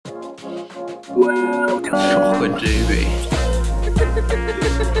Chocolate doobie.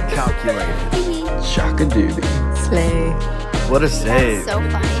 Calculated. Shaka doobie. Slay. What a save. So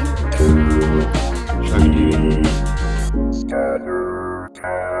funny.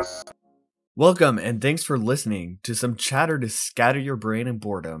 Welcome and thanks for listening to some chatter to scatter your brain and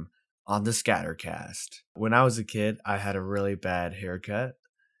boredom on the Scattercast. When I was a kid, I had a really bad haircut.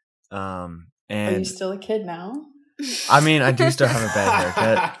 Are And you still a kid now? I mean, I do still have a bad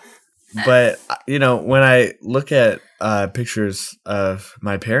haircut. But, you know, when I look at pictures of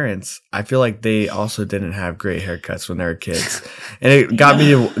my parents, I feel like they also didn't have great haircuts when they were kids. And it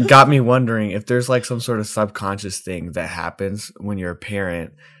got me wondering if there's like some sort of subconscious thing that happens when you're a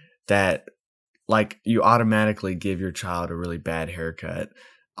parent that like you automatically give your child a really bad haircut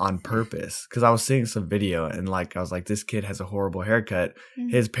on purpose. Because I was seeing some video and like I was like, this kid has a horrible haircut.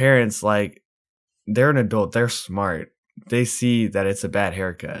 His parents, like, they're an adult, they're smart. They see that it's a bad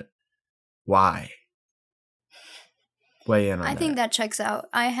haircut. Why? Weigh in on that. I think that checks out.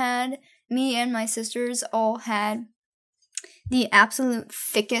 Me and my sisters all had the absolute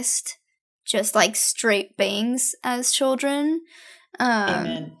thickest, just like straight bangs as children.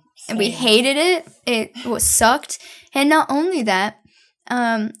 Amen. And we hated it. It was sucked. And not only that,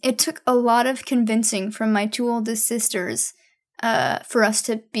 it took a lot of convincing from my two oldest sisters for us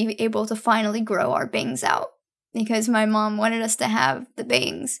to be able to finally grow our bangs out. Because my mom wanted us to have the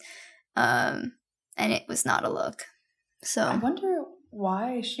bangs. And it was not a look. So I wonder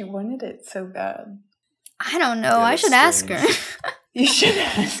why she wanted it so bad. I don't know. Yeah, I should ask strange. her. You should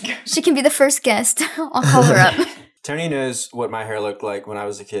ask her. She can be the first guest. I'll call her up. Tony knows what my hair looked like when I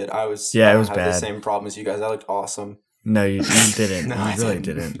was a kid. Yeah, it was I had bad. the same problem as you guys. I looked awesome. No, you didn't. No, You I really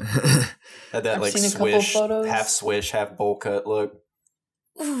didn't. didn't. Had that I've like seen a couple swish, photos. half swish, half bowl cut look.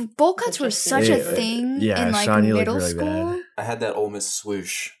 Ooh, bowl cuts were such a Yeah, thing yeah, in like Sean, you look middle really school. bad. I had that Ole Miss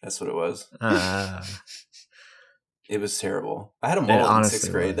swoosh. That's what it was. It was terrible. I had a mullet in honestly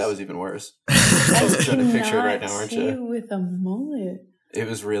 6th grade. was. That was even worse. I was trying to picture it right cannot now, aren't see you? with a mullet. It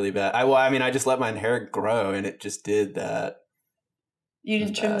was really bad. I just let my hair grow, and it just did that. You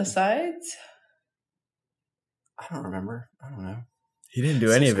didn't trim the Bad. sides? I don't remember. I don't know. He didn't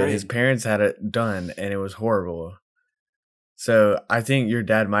do any Sixth of it. His grade. parents had it done, and it was horrible. So I think your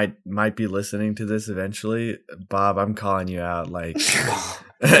dad might be listening to this eventually. Bob, I'm calling you out. Like,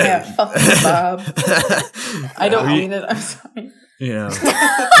 Yeah, fuck you, Bob. I don't mean it. I'm sorry. You know,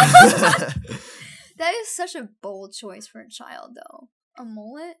 That is such a bold choice for a child, though. A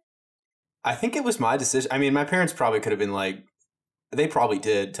mullet? I think it was my decision. I mean, my parents probably could have been like, they probably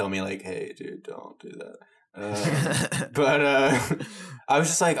did tell me like, "Hey, dude, don't do that." But I was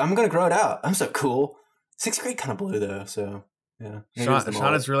just like, I'm gonna grow it out. I'm so cool. 6th grade kind of blew though, so yeah. Maybe it was the Sean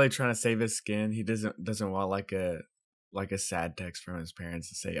mullet. is really trying to save his skin. He doesn't want like a sad text from his parents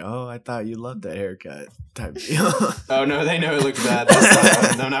to say, "Oh, I thought you loved that haircut." Type deal. Oh no, they know it looked bad.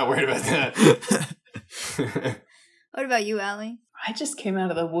 That's not, I'm not worried about that. What about you, Allie? I just came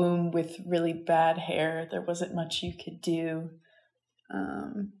out of the womb with really bad hair. There wasn't much you could do.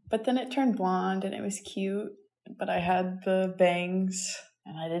 But then it turned blonde and it was cute. But I had the bangs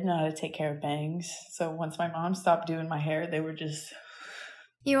and I didn't know how to take care of bangs. So once my mom stopped doing my hair, they were just,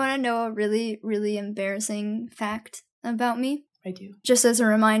 You want to know a really, really embarrassing fact about me? I do. Just as a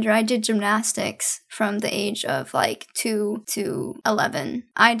reminder, I did gymnastics from the age of like 2 to 11.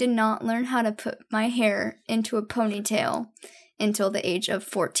 I did not learn how to put my hair into a ponytail until the age of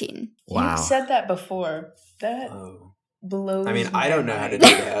 14. Wow. You've said that before. That Oh. blows I mean, I my don't know how to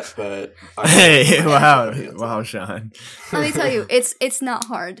mind. do that, but Hey, wow, Sean. Let me tell you, it's not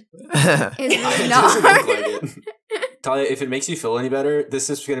hard. It's It really not doesn't look hard. like it. Talia, if it makes you feel any better,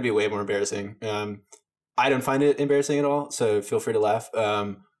 this is going to be way more embarrassing. I don't find it embarrassing at all, so feel free to laugh.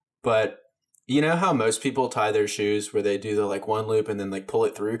 But you know how most people tie their shoes where they do the like one loop and then like pull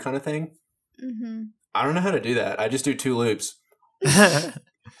it through kind of thing? Mm-hmm. I don't know how to do that. I just do 2 loops.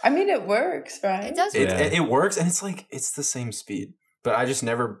 I mean, it works, right? It does. Yeah. It works, and it's like it's the same speed. But I just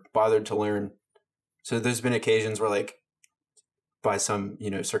never bothered to learn. So there's been occasions where like by some,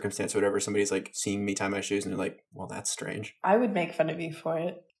 circumstance or whatever, somebody's like seeing me tie my shoes and they're like, well, that's strange. I would make fun of you for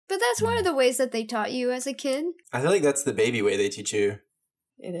it. But that's one of the ways that they taught you as a kid. I feel like that's the baby way they teach you.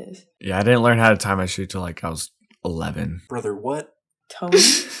 It is. Yeah, I didn't learn how to tie my shoe till like I was 11. Brother, what? Tony?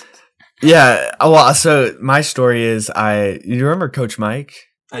 Yeah, well, so my story is you remember Coach Mike?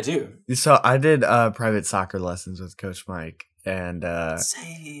 I do. So I did private soccer lessons with Coach Mike, and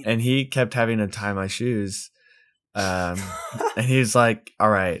Same. he kept having to tie my shoes. And he's like, "All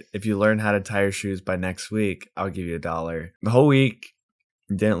right, if you learn how to tie your shoes by next week, I'll give you $1." The whole week,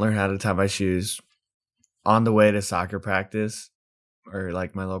 didn't learn how to tie my shoes. On the way to soccer practice, or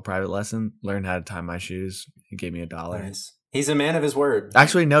like my little private lesson, learned how to tie my shoes. He gave me $1. Nice. He's a man of his word.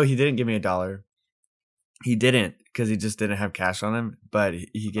 Actually, no, he didn't give me $1. He didn't, because he just didn't have cash on him. But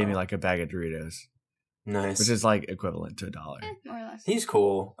he gave me like a bag of Doritos, Nice. which is like equivalent to $1. More or less. He's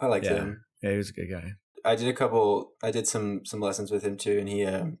cool. I liked Yeah. him. Yeah, he was a good guy. I did some lessons with him too, and he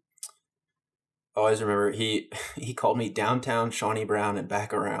always remember he called me Downtown Shawnee Brown and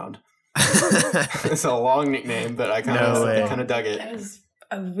Back Around. It's a long nickname, but I No way. kind of dug it. That was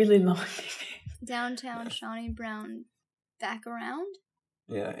a really long name. Downtown Shawnee Brown, back around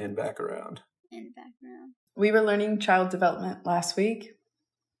Yeah, and Back Around. and back around. We were learning child development last week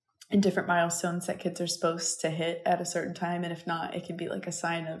and different milestones that kids are supposed to hit at a certain time. And if not, it can be like a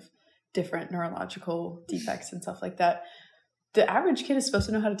sign of different neurological defects and stuff like that. The average kid is supposed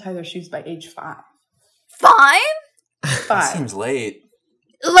to know how to tie their shoes by age 5. 5? That 5. seems late.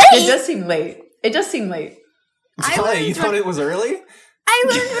 Late. It does seem late. It does seem late. I Tell learned you thought it was early? I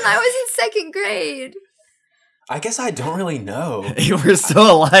learned when I was in 2nd grade. I guess I don't really know. We're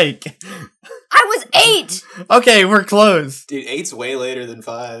still alike. I was 8. Okay, we're close. Dude, 8's way later than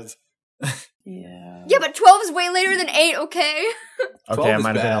 5. Yeah. Yeah, but 12 is way later than 8. Okay. 12 Okay, I is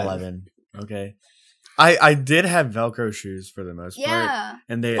might have bad. been 11. Okay. I did have Velcro shoes for the most part. Yeah.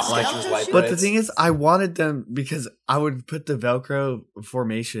 And they Oh, like Skechers white but the breads. thing is I wanted them because I would put the Velcro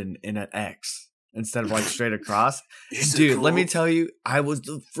formation in an X instead of like straight across. You're so Dude, let cool. me tell you, I was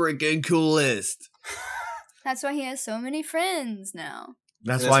the freaking coolest. That's why he has so many friends now.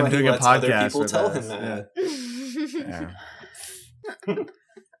 That's And why I'm he doing a lets other podcast people with tell us. him that. Yeah. Yeah.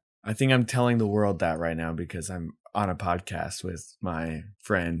 I think I'm telling the world that right now because I'm on a podcast with my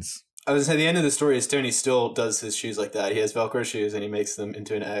friends. I was at the end of the story is Tony still does his shoes like that. He has Velcro shoes and he makes them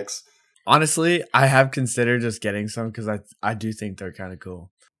into an X. Honestly, I have considered just getting some because I do think they're kind of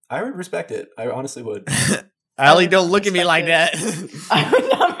cool. I would respect it. I honestly would. Allie, would don't look at me like that. I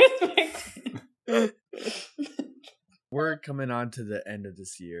would not respect it. We're coming on to the end of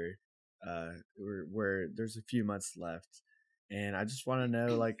this year, where there's a few months left, and I just want to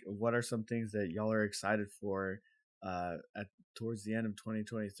know, like, what are some things that y'all are excited for, towards the end of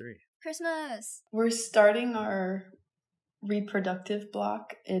 2023? Christmas. We're starting our reproductive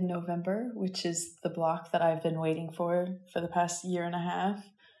block in November, which is the block that I've been waiting for the past year and a half.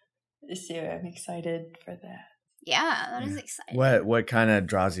 So I'm excited for that. Yeah, that is exciting. What kind of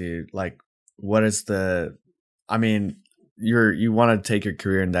draws you? Like, what is the? I mean, you want to take your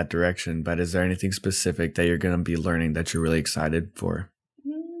career in that direction, but is there anything specific that you're going to be learning that you're really excited for?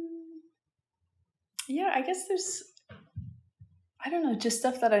 Yeah, I guess there's, I don't know, just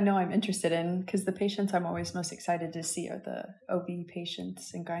stuff that I know I'm interested in, because the patients I'm always most excited to see are the OB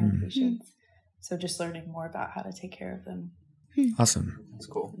patients and gyne Mhm. patients. So just learning more about how to take care of them Awesome. That's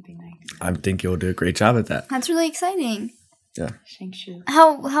cool. would be nice. I think you'll do a great job at that. That's really exciting. Shang Shu.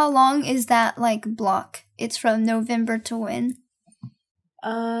 How long is that like block? It's from November to when?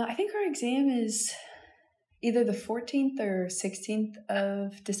 I think our exam is either the 14th or 16th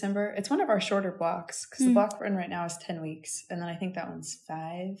of December. It's one of our shorter blocks, because the block we're in right now is 10 weeks. And then I think that one's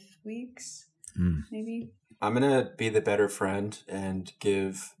 5 weeks, maybe. I'm going to be the better friend and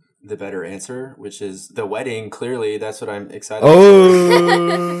give the better answer, which is the wedding. Clearly, that's what I'm excited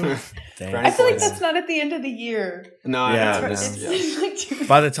Oh, dang. I feel like points. that's not at the end of the year. No, I Yeah, know. no. It's Yeah. like two-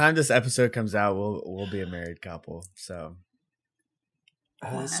 By the time this episode comes out, we'll be a married couple. So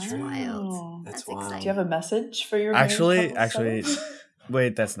Oh, that's That's true. wild. That's That's wild. exciting. Do you have a message for your Actually, married couple self?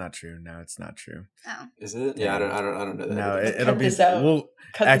 wait, that's not true. No, it's not true. Oh. Is it? Yeah, I don't know that. No, Cut it'll be. this out. We'll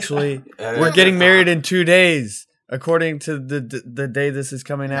Cut this actually. out. We're getting married in 2 days, according to the day this is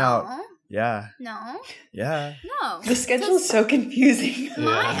coming out. No. Yeah, No. yeah. No. The schedule is so confusing.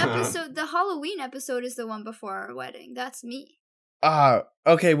 My Yeah. episode, the Halloween episode, is the one before our wedding. That's me.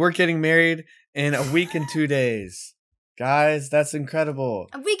 Okay, we're getting married in a week and 2 days, guys. That's incredible.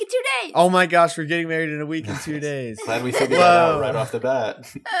 A week and 2 days. Oh my gosh, we're getting married in a week and 2 days. Glad we figured that out Whoa. right off the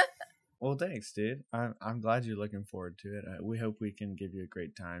bat. Well, thanks, dude. I'm glad you're looking forward to it. We hope we can give you a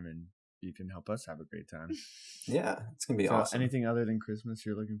great time and you can help us have a great time. Yeah, it's gonna be So, awesome. anything other than Christmas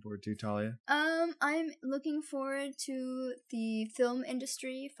you're looking forward to, Talia? I'm looking forward to the film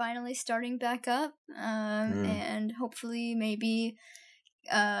industry finally starting back up, and hopefully maybe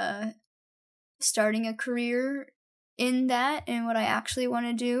starting a career in that and what I actually want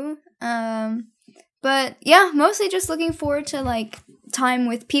to do. But yeah, mostly just looking forward to like time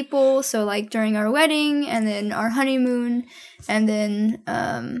with people. So like during our wedding and then our honeymoon and then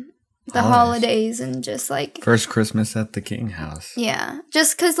the holidays and just like First Christmas at the King house. yeah,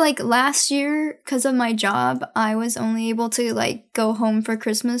 just because, like, last year, because of my job, I was only able to, like, go home for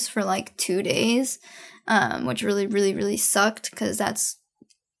Christmas for, like, 2 days. which really, really, really sucked because that's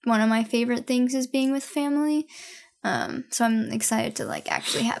one of my favorite things is being with family. So I'm excited to like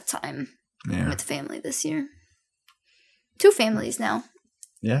actually have time with family this year. 2 families now.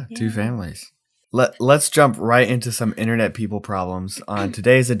 Yeah, 2 families. Let's jump right into some internet people problems on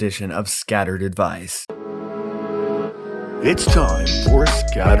today's edition of Scattered Advice. It's time for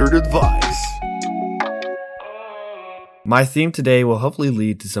Scattered Advice. My theme today will hopefully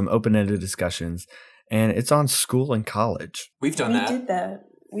lead to some open-ended discussions, and it's on school and college. We've done We that. did that.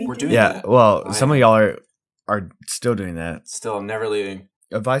 We're doing Yeah, that. well, some of y'all are still doing that. Still, I'm never leaving.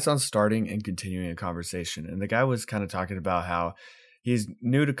 Advice on starting and continuing a conversation. And the guy was kind of talking about how he's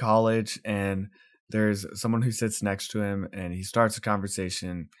new to college and there's someone who sits next to him and he starts a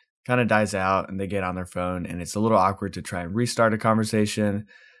conversation, kind of dies out, and they get on their phone, and it's a little awkward to try and restart a conversation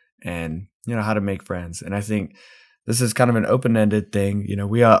and, you know, how to make friends. And I think this is kind of an open-ended thing. You know,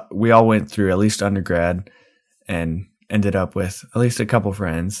 we all went through at least undergrad and ended up with at least a couple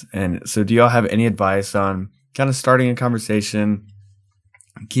friends. And so do y'all have any advice on kind of starting a conversation,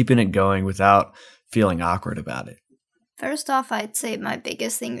 keeping it going without feeling awkward about it? First off, I'd say my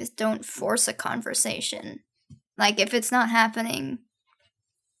biggest thing is don't force a conversation. Like, if it's not happening,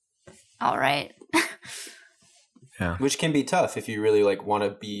 all right. Yeah. Which can be tough if you really like want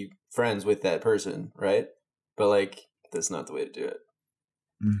to be friends with that person, right? But like, that's not the way to do it.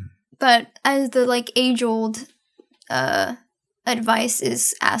 Mhm. But as the like age-old advice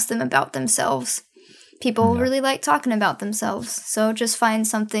is ask them about themselves. People Yeah. really like talking about themselves. So just find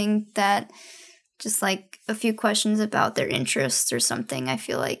something that just like a few questions about their interests or something, I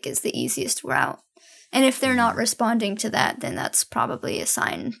feel like is the easiest route. And if they're not responding to that, then that's probably a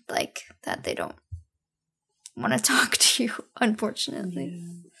sign like that they don't want to talk to you, unfortunately.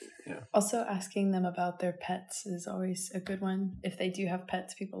 Yeah. Also, asking them about their pets is always a good one. If they do have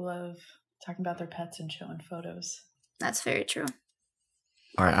pets, people love talking about their pets and showing photos. That's very true.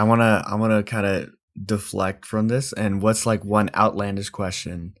 All right, I wanna kind of deflect from this. And what's like one outlandish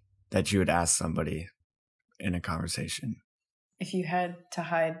question that you would ask somebody in a conversation? If you had to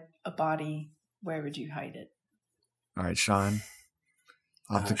hide a body, where would you hide it? All right, Sean,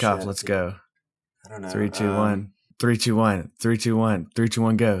 off the Oh, cuff, shit. let's go. I don't know. 3, 2, 1. 3, 2, 1. 3, 2, 1. 3, 2,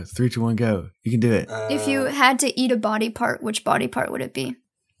 1, go. 3, 2, 1, go. You can do it. If you had to eat a body part, which body part would it be?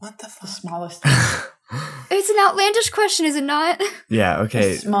 What the The fuck? smallest, It's an outlandish question, is it not? Yeah. the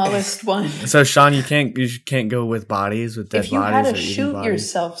Okay. smallest one. So Sean, you can't go with bodies, with dead If you bodies had or to eating shoot bodies.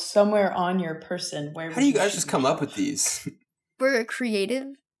 yourself somewhere on your person, where would How do you guys shoot just come up yourself? with these? We're creative.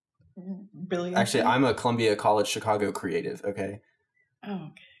 Brilliant. Actually, I'm a Columbia College Chicago creative. Okay. Oh,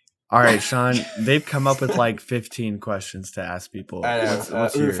 okay. All right, Sean, they've come up with like 15 questions to ask people. I know.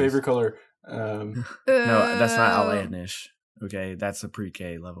 What's Your yours? favorite color? No, that's not Oh. outlandish. Okay, that's a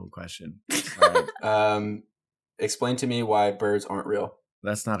pre-K level question. All right. Explain to me why birds aren't real.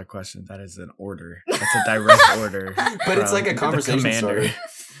 That's not a question. That is an order. That's a direct order. But it's from like a the conversation commander.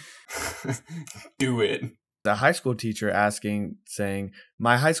 starter. Do it. The high school teacher saying,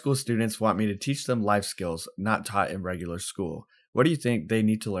 "My high school students want me to teach them life skills not taught in regular school. What do you think they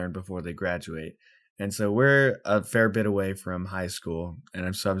need to learn before they graduate?" And so we're a fair bit away from high school, and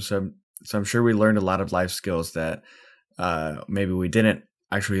I'm sure we learned a lot of life skills that maybe we didn't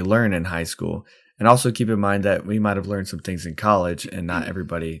actually learn in high school. And also keep in mind that we might have learned some things in college, and not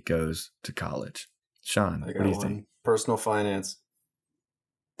everybody goes to college. Sean, I what got do you one. think? Personal finance.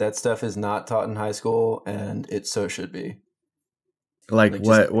 That stuff is not taught in high school, and it so should be. Like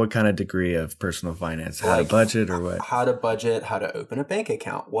Like what kind of degree of personal finance? How to Like, budget or what? How to budget, how to open a bank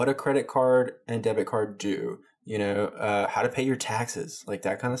account, what a credit card and debit card do, how to pay your taxes, like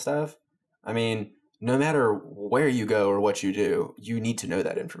that kind of stuff. I mean, no matter where you go or what you do, you need to know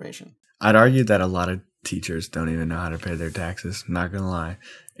that information. I'd argue that a lot of teachers don't even know how to pay their taxes. Not gonna lie,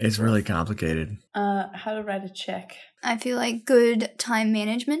 it's really complicated. How to write a check. I feel like good time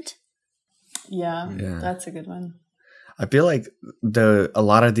management. Yeah, Yeah. that's a good one. I feel like a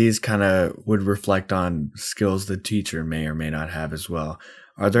lot of these kind of would reflect on skills the teacher may or may not have as well.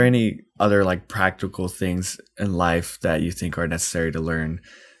 Are there any other like practical things in life that you think are necessary to learn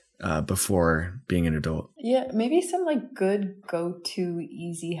before being an adult? Yeah, maybe some like good go-to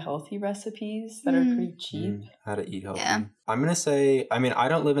easy healthy recipes that are Mm. pretty cheap. How to eat healthy. Yeah. I'm going to say, I mean, I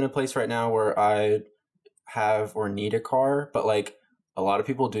don't live in a place right now where I have or need a car, but like a lot of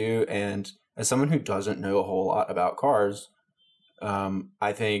people do. And as someone who doesn't know a whole lot about cars,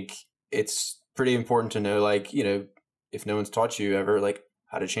 I think it's pretty important to know, like, if no one's taught you ever, like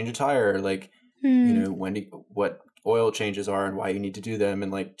how to change a tire, like, what oil changes are and why you need to do them,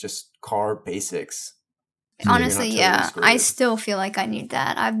 and like just car basics. Honestly, totally yeah. screwed. I still feel like I need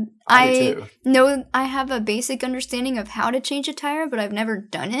that. I do I too. know I have a basic understanding of how to change a tire, but I've never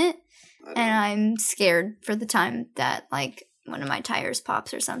done it. And I'm scared for the time that, like, one of my tires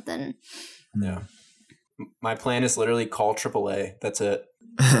pops or something. Yeah. My plan is literally call AAA. That's it.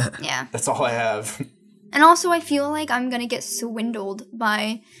 Yeah. That's all I have. And also, I feel like I'm going to get swindled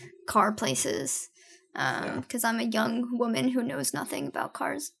by car places because I'm a young woman who knows nothing about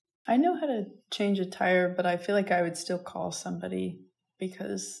cars. I know how to change a tire, but I feel like I would still call somebody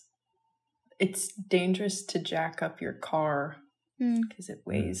because it's dangerous to jack up your car because it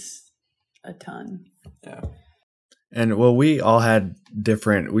weighs a ton. Yeah. And well, we all had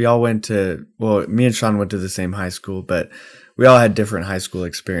different, we all went to, well, me and Sean went to the same high school, but we all had different high school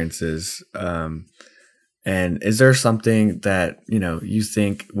experiences. And is there something that, you know, you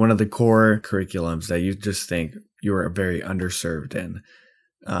think one of the core curriculums that you just think you were very underserved in?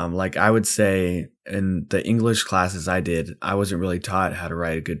 Like I would say in the English classes I did, I wasn't really taught how to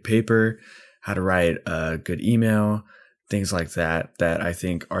write a good paper, how to write a good email, things like that, that I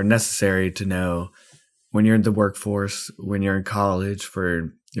think are necessary to know when you're in the workforce, when you're in college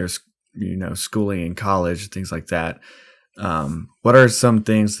for your, you know, schooling in college, things like that. What are some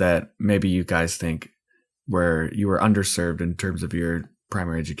things that maybe you guys think where you were underserved in terms of your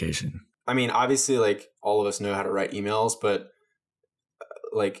primary education? I mean, obviously, like, all of us know how to write emails, but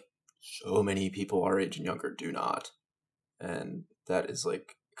like, so many people our age and younger do not. And that is,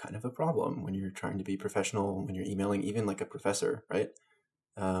 like, kind of a problem when you're trying to be professional, when you're emailing even, like, a professor, right?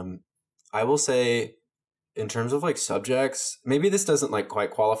 I will say, in terms of, like, subjects, maybe this doesn't, like,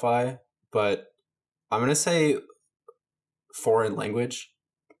 quite qualify, but I'm going to say foreign language.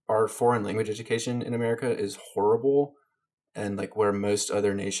 Our foreign language education in America is horrible. And, like, where most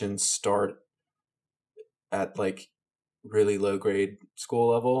other nations start at, like, really low grade school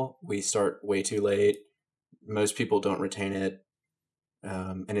level, we start way too late. Most people don't retain it.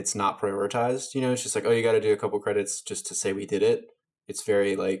 And it's not prioritized. You know, it's just like, oh, you got to do a couple credits just to say we did it. It's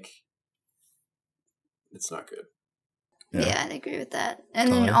very, like, it's not good. Yeah, I'd agree with that. And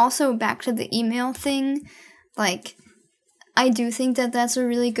then Totally. also back to the email thing, like, I do think that that's a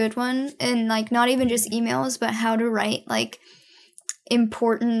really good one. And, like, not even just emails, but how to write, like,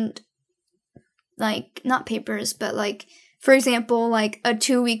 important, like, not papers, but, like, for example, like, a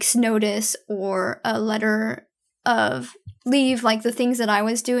 2 weeks notice or a letter of leave, like, the things that I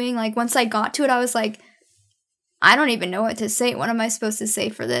was doing. Like, once I got to it, I was like, I don't even know what to say. What am I supposed to say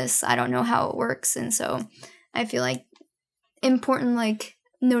for this? I don't know how it works. And so I feel like important, like,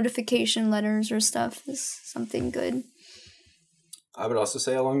 notification letters or stuff is something good. I would also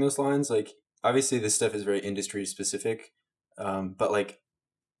say along those lines, like, obviously this stuff is very industry specific, but, like,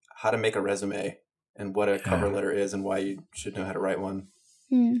 how to make a resume and what a cover letter is and why you should know how to write one.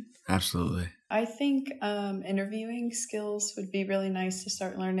 Absolutely. I think interviewing skills would be really nice to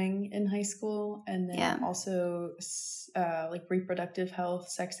start learning in high school. And then also like reproductive health,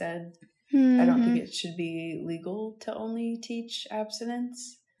 sex ed. I don't think it should be legal to only teach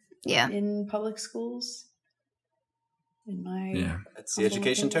abstinence in public schools. That's the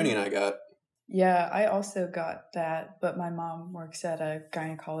education Tony and I got. Yeah, I also got that, but my mom works at a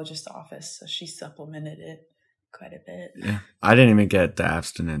gynecologist's office, so she supplemented it quite a bit. Yeah, I didn't even get the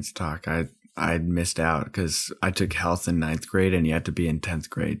abstinence talk. I missed out because I took health in 9th grade, and you had to be in 10th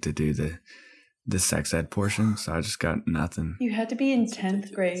grade to do the sex ed portion. So I just got nothing. You had to be in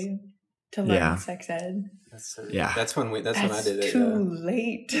 10th grade to learn sex ed. That's when I did it. Too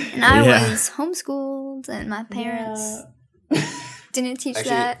late. And I was homeschooled, and my parents didn't teach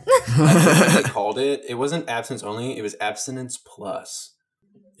that. They called it. It wasn't abstinence only. It was abstinence plus.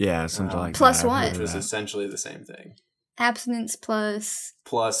 Yeah, something like plus that. what? Which was essentially the same thing. Abstinence plus,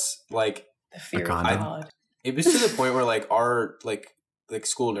 like, the fear of God. It was to the point where, like, our like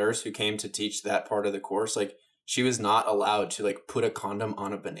school nurse who came to teach that part of the course, like, she was not allowed to, like, put a condom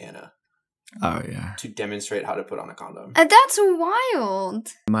on a banana. Oh, yeah. To demonstrate how to put on a condom. That's wild.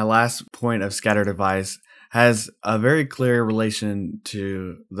 My last point of scattered advice has a very clear relation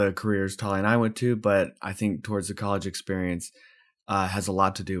to the careers Tali and I went to, but I think towards the college experience has a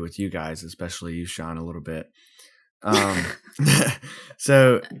lot to do with you guys, especially you, Sean, a little bit.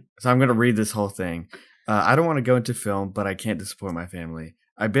 So I'm going to read this whole thing. I don't want to go into film, but I can't disappoint my family.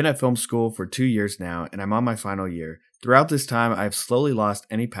 I've been at film school for 2 years now, and I'm on my final year. Throughout this time, I've slowly lost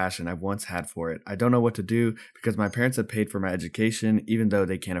any passion I've once had for it. I don't know what to do because my parents have paid for my education, even though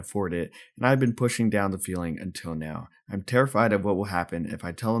they can't afford it, and I've been pushing down the feeling until now. I'm terrified of what will happen if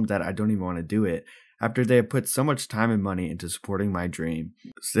I tell them that I don't even want to do it, after they have put so much time and money into supporting my dream.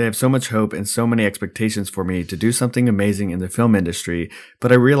 They have so much hope and so many expectations for me to do something amazing in the film industry,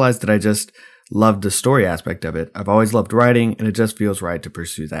 but I realize that I just loved the story aspect of it. I've always loved writing, and it just feels right to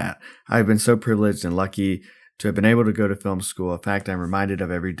pursue that. I've been so privileged and lucky to have been able to go to film school, a fact I'm reminded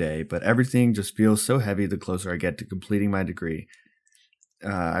of every day, but everything just feels so heavy the closer I get to completing my degree.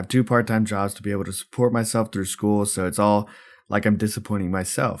 I have 2 part-time jobs to be able to support myself through school, so it's all like I'm disappointing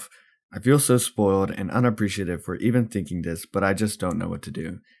myself. I feel so spoiled and unappreciative for even thinking this, but I just don't know what to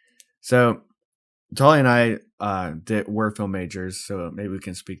do. So Tali and I were film majors, so maybe we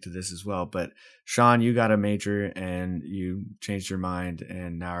can speak to this as well. But Sean, you got a major and you changed your mind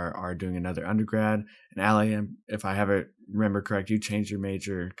and now are doing another undergrad. And Allie, if I have it remember correct, you changed your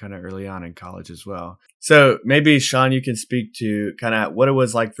major kind of early on in college as well. So maybe Sean, you can speak to kind of what it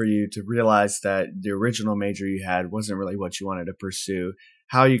was like for you to realize that the original major you had wasn't really what you wanted to pursue,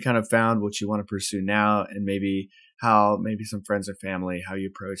 how you kind of found what you want to pursue now, and maybe how maybe some friends or family, how you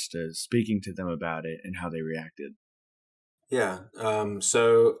approached speaking to them about it and how they reacted. Yeah.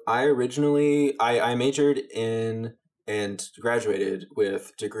 So I originally, I majored in and graduated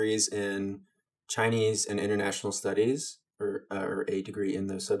with degrees in Chinese and international studies, or a degree in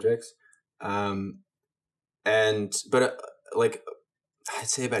those subjects. Like, I'd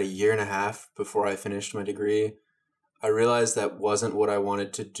say about a year and a half before I finished my degree, I realized that wasn't what I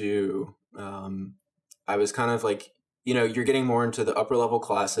wanted to do. I was kind of like, you're getting more into the upper level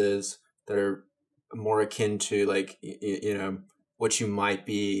classes that are more akin to like, what you might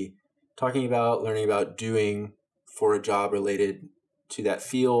be talking about, learning about, doing for a job related to that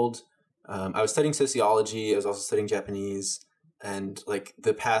field. I was studying sociology. I was also studying Japanese, and like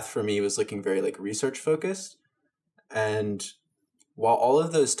the path for me was looking very like research focused. And while all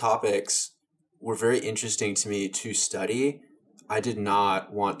of those topics were very interesting to me to study, I did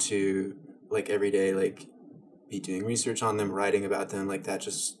not want to like every day like be doing research on them, writing about them. Like that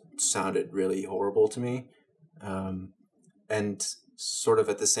just sounded really horrible to me. And sort of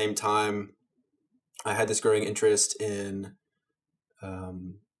at the same time, I had this growing interest in,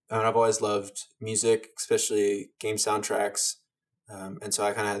 and I've always loved music, especially game soundtracks. And so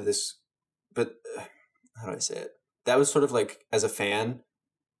I kind of had this, but how do I say it? That was sort of like as a fan,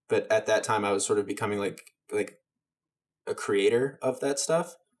 but at that time I was sort of becoming like a creator of that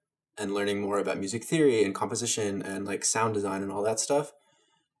stuff and learning more about music theory and composition and like sound design and all that stuff.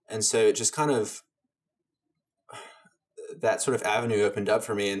 And so it just kind of, that sort of avenue opened up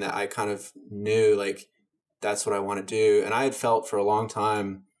for me, and that I kind of knew like that's what I want to do. And I had felt for a long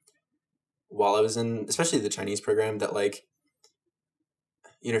time while I was in, especially the Chinese program, that like,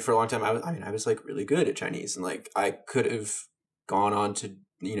 for a long time I was like really good at Chinese, and like I could have gone on to,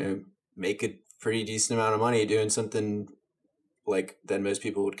 make a pretty decent amount of money doing something like that most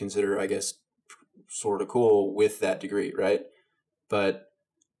people would consider, I guess, sort of cool with that degree, right? But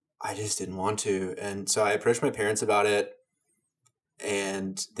I just didn't want to. And so I approached my parents about it,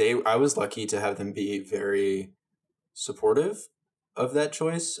 and I was lucky to have them be very supportive of that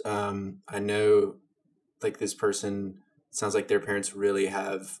choice. I know like this person, it sounds like their parents really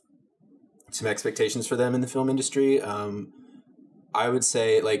have some expectations for them in the film industry. I would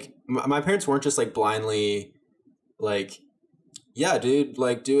say like my parents weren't just like blindly like, yeah, dude,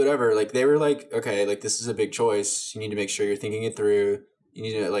 like do whatever. Like they were like, okay, like this is a big choice. You need to make sure you're thinking it through. You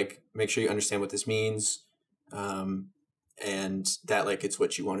need to like make sure you understand what this means. And that like it's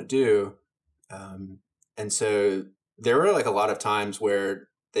what you want to do. And so there were like a lot of times where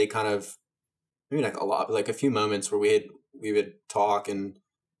they kind of, maybe like a lot, like a few moments where we would talk, and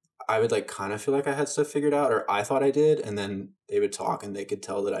I would like kind of feel like I had stuff figured out, or I thought I did, and then they would talk and they could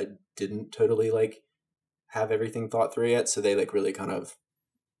tell that I didn't totally like have everything thought through yet. So they like really kind of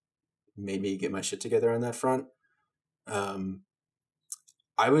made me get my shit together on that front.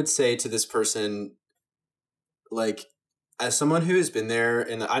 I would say to this person, like, as someone who has been there,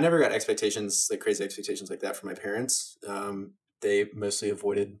 and I never got expectations, like crazy expectations like that from my parents. They mostly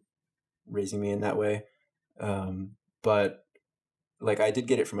avoided raising me in that way. But like I did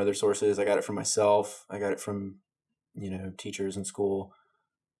get it from other sources. I got it from myself. I got it from, teachers in school.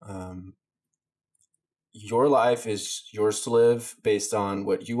 Your life is yours to live based on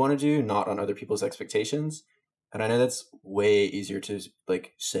what you want to do, not on other people's expectations. And I know that's way easier to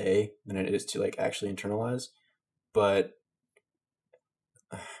like say than it is to like actually internalize. But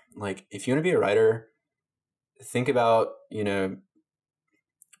like, if you want to be a writer, think about, maybe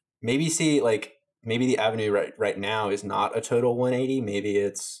maybe the avenue right now is not a total 180. Maybe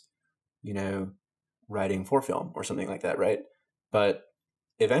it's, writing for film or something like that. Right. But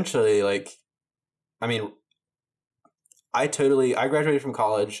eventually, like, I mean, I graduated from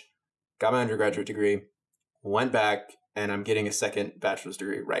college, got my undergraduate degree, went back, and I'm getting a second bachelor's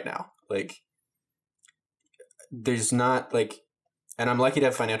degree right now. Like, there's not like, And I'm lucky to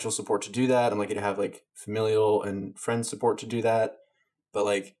have financial support to do that. I'm lucky to have like familial and friend support to do that. But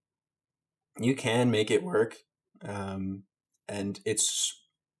like, you can make it work. And it's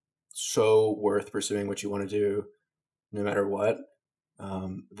so worth pursuing what you want to do no matter what,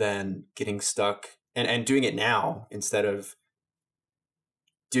 than getting stuck and doing it now instead of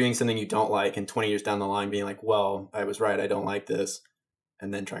doing something you don't like and 20 years down the line being like, well, I was right, I don't like this,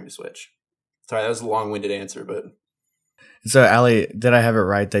 and then trying to switch. Sorry, that was a long-winded answer, but... So, Allie, did I have it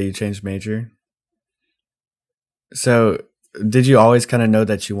right that you changed major? So, did you always kind of know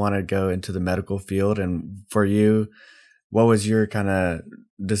that you want to go into the medical field? And for you, what was your kind of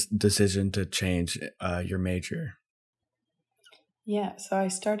decision to change your major? Yeah, so I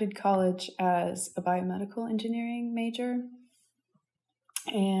started college as a biomedical engineering major.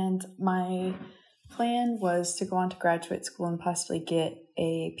 And my plan was to go on to graduate school and possibly get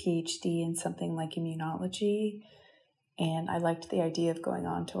a PhD in something like immunology. And I liked the idea of going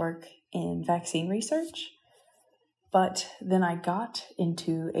on to work in vaccine research. But then I got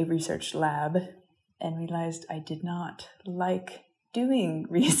into a research lab and realized I did not like doing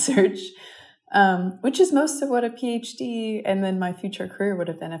research, which is most of what a PhD and then my future career would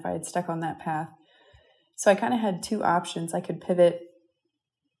have been if I had stuck on that path. So I kind of had two options. I could pivot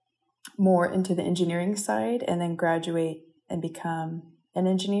more into the engineering side and then graduate and become an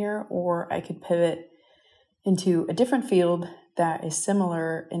engineer, or I could pivot into a different field that is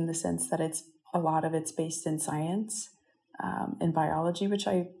similar in the sense that a lot of it's based in science and biology, which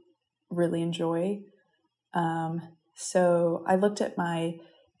I really enjoy. So I looked at my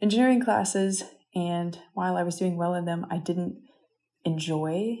engineering classes, and while I was doing well in them, I didn't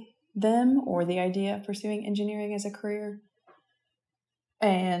enjoy them or the idea of pursuing engineering as a career.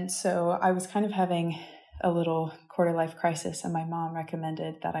 And so I was kind of having a little quarter life crisis, and my mom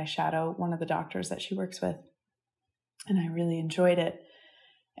recommended that I shadow one of the doctors that she works with. And I really enjoyed it.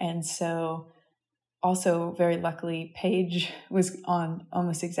 And so also very luckily, Paige was on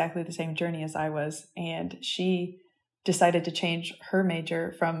almost exactly the same journey as I was. And she decided to change her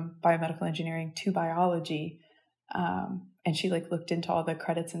major from biomedical engineering to biology. And she looked into all the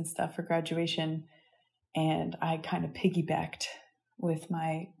credits and stuff for graduation. And I kind of piggybacked with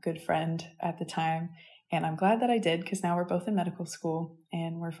my good friend at the time. And I'm glad that I did, because now we're both in medical school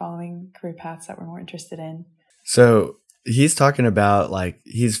and we're following career paths that we're more interested in. So he's talking about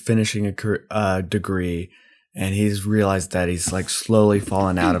he's finishing a degree, and he's realized that he's slowly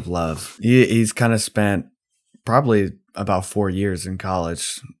fallen out of love. He's kind of spent probably about 4 years in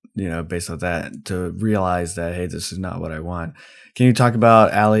college, based on that, to realize that, hey, this is not what I want. Can you talk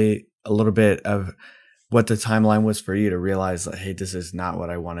about, Allie, a little bit of what the timeline was for you to realize that, hey, this is not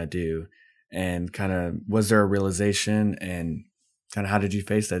what I want to do? And kind of, was there a realization, and kind of how did you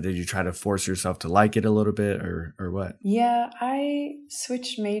face that? Did you try to force yourself to like it a little bit, or what? Yeah, I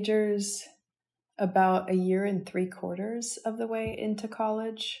switched majors about 1 year and 3/4 of the way into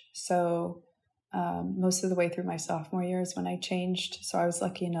college. So most of the way through my sophomore year is when I changed. So I was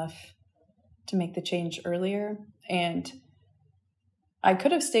lucky enough to make the change earlier. And I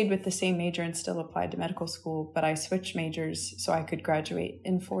could have stayed with the same major and still applied to medical school, but I switched majors so I could graduate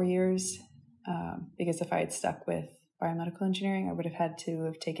in 4 years. Because if I had stuck with biomedical engineering, I would have had to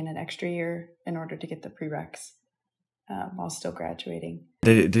have taken an extra year in order to get the prereqs while still graduating.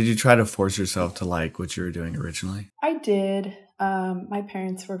 Did you try to force yourself to like what you were doing originally? I did. My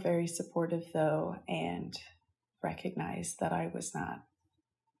parents were very supportive, though, and recognized that I was not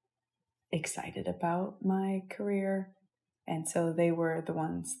excited about my career. And so they were the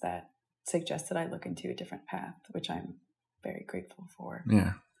ones that suggested I look into a different path, which I'm very grateful for.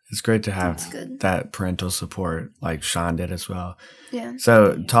 Yeah. It's great to have that parental support like Sean did as well. Yeah.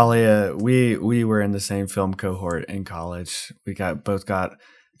 So Talia, we were in the same film cohort in college. We both got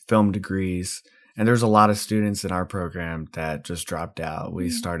film degrees, and there's a lot of students in our program that just dropped out. We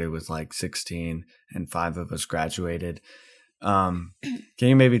started with 16 and 5 of us graduated. Can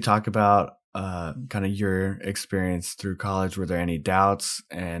you maybe talk about kind of your experience through college? Were there any doubts,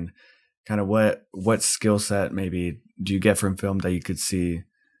 and kind of what skill set maybe do you get from film that you could see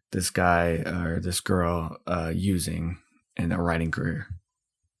this guy or this girl using in a writing career?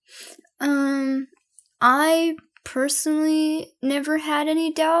 I personally never had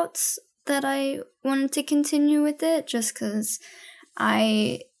any doubts that I wanted to continue with it, just because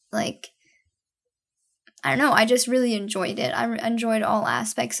I don't know, I just really enjoyed it. I enjoyed all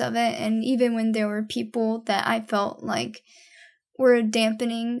aspects of it, and even when there were people that I felt like were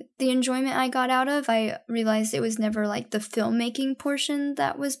dampening the enjoyment I got out of, I realized it was never the filmmaking portion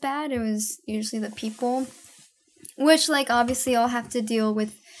that was bad. It was usually the people, which obviously I'll have to deal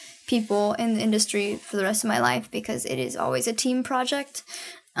with people in the industry for the rest of my life because it is always a team project.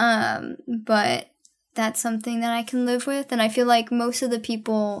 But that's something that I can live with. And I feel like most of the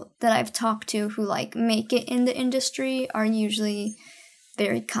people that I've talked to who like make it in the industry are usually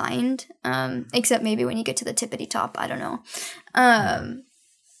very kind. Except maybe when you get to the tippity top, I don't know.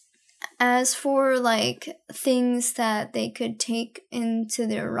 As for like things that they could take into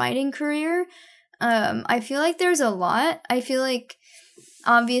their writing career, I feel like there's a lot. I feel like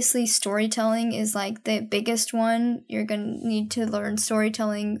obviously storytelling is like the biggest one. You're going to need to learn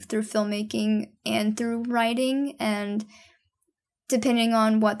storytelling through filmmaking and through writing, and depending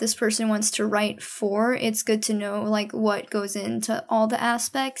on what this person wants to write for, it's good to know like what goes into all the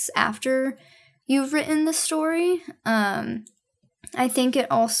aspects after you've written the story. I think it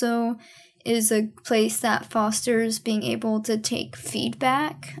also is a place that fosters being able to take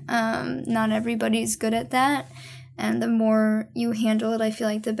feedback. Not everybody's good at that. And the more you handle it, I feel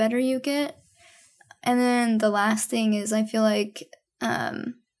like the better you get. And then the last thing is I feel like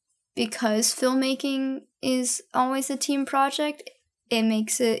because filmmaking is always a team project, it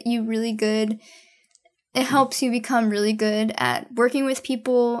makes you really good. It helps you become really good at working with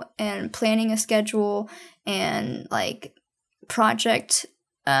people and planning a schedule and like project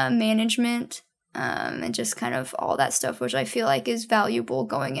management and just kind of all that stuff, which I feel like is valuable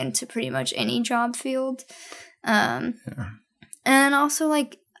going into pretty much any job field. And also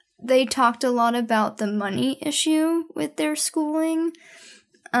like they talked a lot about the money issue with their schooling,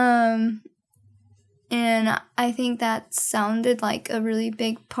 and I think that sounded like a really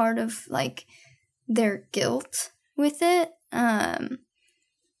big part of like their guilt with it.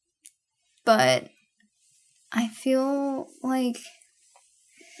 But I feel like,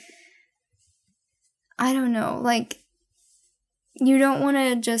 I don't know, like you don't want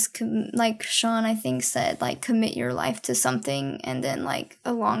to just, like Sean, I think, said, like, commit your life to something and then, like,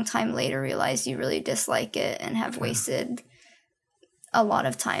 a long time later realize you really dislike it and have wasted a lot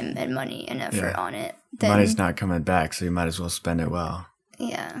of time and money and effort on it. Then, money's not coming back, so you might as well spend it well.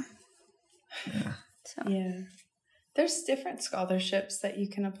 Yeah. So. Yeah. There's different scholarships that you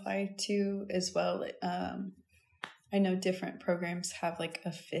can apply to as well. I know different programs have, like,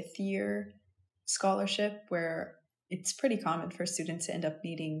 a fifth-year scholarship where it's pretty common for students to end up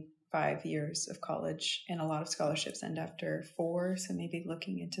needing 5 years of college, and a lot of scholarships end after 4. So maybe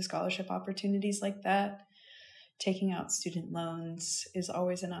looking into scholarship opportunities like that. Taking out student loans is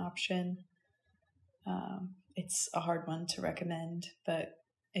always an option. It's a hard one to recommend, but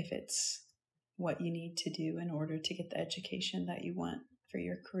if it's what you need to do in order to get the education that you want for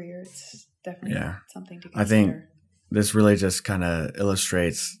your career, it's definitely something to consider. I think this really just kind of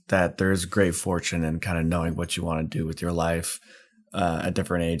illustrates that there's great fortune in kind of knowing what you want to do with your life at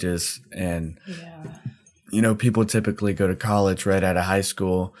different ages. And, you know, people typically go to college right out of high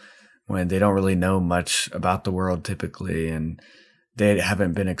school when they don't really know much about the world typically, and they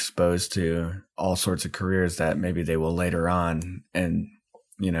haven't been exposed to all sorts of careers that maybe they will later on. And,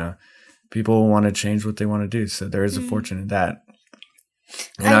 you know, people want to change what they want to do. So there is a fortune in that.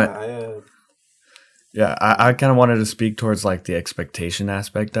 And I kind of wanted to speak towards like the expectation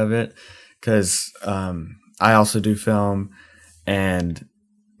aspect of it, because I also do film, and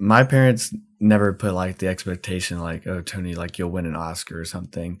my parents never put like the expectation like, oh, Tony, like you'll win an Oscar or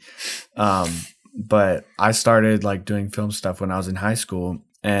something. But I started like doing film stuff when I was in high school,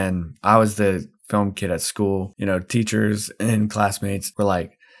 and I was the film kid at school. You know, teachers and classmates were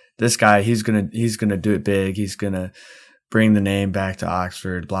like, this guy, he's gonna do it big. He's gonna bring the name back to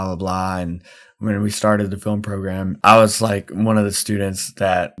Oxford, blah, blah, blah. And when we started the film program, I was like one of the students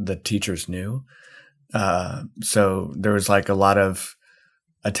that the teachers knew. So there was like a lot of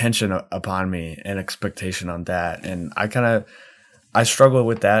attention upon me and expectation on that. And I struggled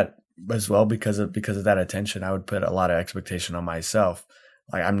with that as well because of that attention. I would put a lot of expectation on myself.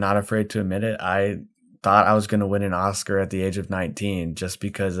 Like, I'm not afraid to admit it. I thought I was going to win an Oscar at the age of 19 just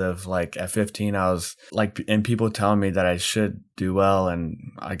because of like at 15 I was like, and people telling me that I should do well, and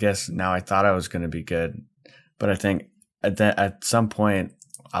I guess now I thought I was going to be good, but I think at some point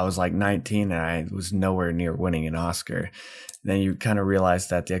I was like 19 and I was nowhere near winning an Oscar. Then you kind of realize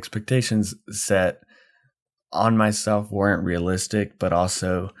that the expectations set on myself weren't realistic, but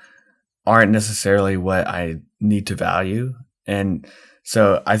also aren't necessarily what I need to value. And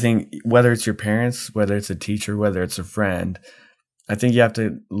so I think whether it's your parents, whether it's a teacher, whether it's a friend, I think you have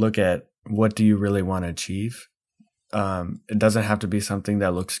to look at what do you really want to achieve. It doesn't have to be something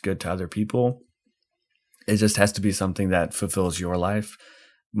that looks good to other people. It just has to be something that fulfills your life.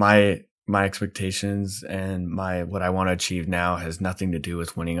 My expectations and what I want to achieve now has nothing to do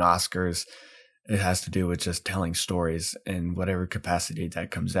with winning Oscars. it has to do with just telling stories in whatever capacity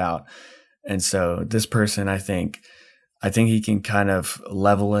that comes out. And so this person, I think he can kind of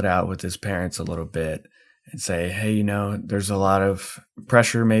level it out with his parents a little bit and say, hey, you know, there's a lot of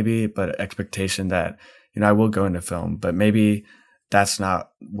pressure maybe, but expectation that, you know, I will go into film, but maybe that's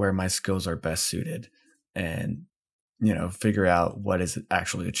not where my skills are best suited, and, you know, figure out what is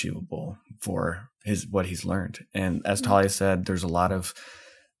actually achievable for what he's learned. And as Talia said, there's a lot of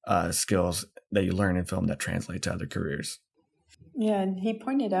skills that you learn in film that translate to other careers. Yeah, and he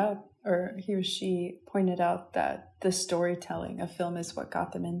or she pointed out that the storytelling of film is what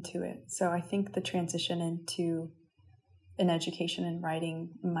got them into it. So I think the transition into an education in writing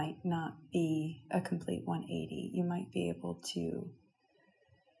might not be a complete 180. You might be able to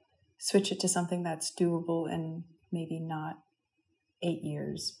switch it to something that's doable in maybe not 8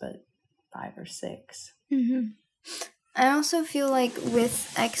 years, but 5 or 6. Mm-hmm. I also feel like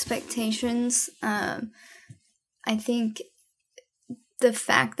with expectations, I think the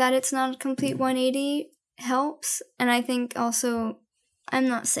fact that it's not a complete 180 helps. And I think also, I'm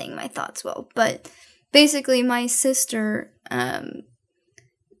not saying my thoughts well, but basically my sister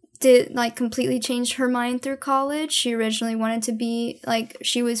did completely change her mind through college. She originally wanted to be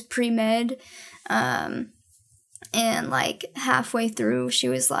she was pre-med, and halfway through she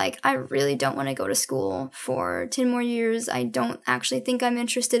was like, I really don't want to go to school for 10 more years. I don't actually think I'm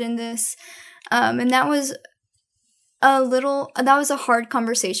interested in this. And that was a hard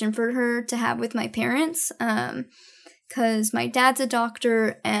conversation for her to have with my parents, because my dad's a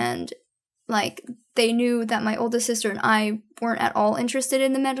doctor, and they knew that my oldest sister and I weren't at all interested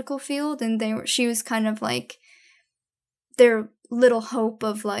in the medical field, and she was kind of their little hope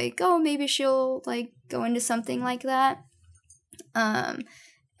of oh, maybe she'll go into something like that.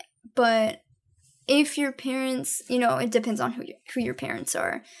 But if your parents, it depends on who your parents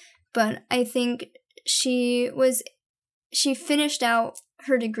are, but I think she finished out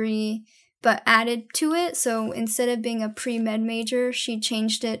her degree but added to it. So instead of being a pre-med major, she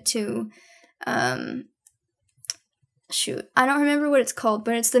changed it to I don't remember what it's called,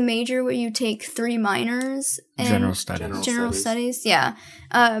 but it's the major where you take 3 minors. General studies. General studies, yeah.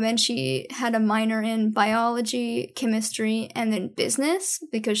 And she had a minor in biology, chemistry, and then business,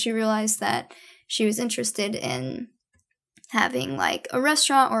 because she realized that she was interested in having a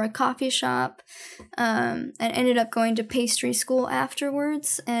restaurant or a coffee shop, and ended up going to pastry school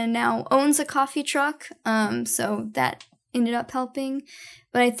afterwards, and now owns a coffee truck. So that ended up helping.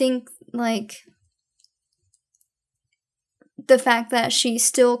 But I think the fact that she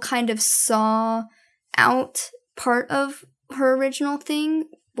still kind of saw out part of her original thing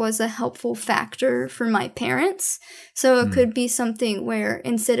was a helpful factor for my parents. So it could be something where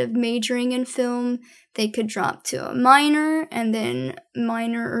instead of majoring in film, they could drop to a minor and then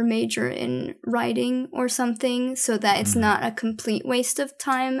minor or major in writing or something, so that it's not a complete waste of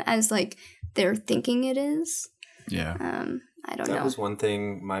time as they're thinking it is. Yeah. I don't know. That was one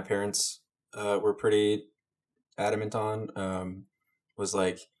thing my parents were pretty adamant on, was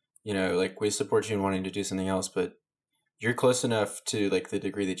we support you in wanting to do something else, but you're close enough to the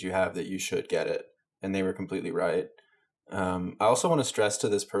degree that you have that you should get it. And they were completely right. I also want to stress to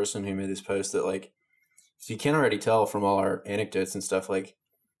this person who made this post that if you can't already tell from all our anecdotes and stuff,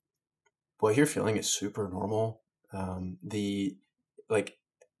 what you're feeling is super normal. I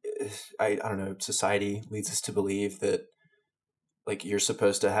don't know, society leads us to believe that you're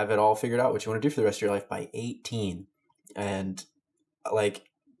supposed to have it all figured out what you want to do for the rest of your life by 18. And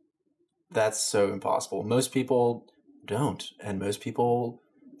that's so impossible. Most people don't. And most people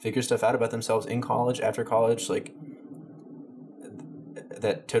figure stuff out about themselves in college, after college,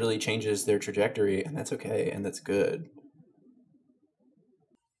 that totally changes their trajectory, and that's okay. And that's good.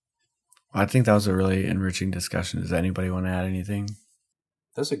 Well, I think that was a really enriching discussion. Does anybody want to add anything?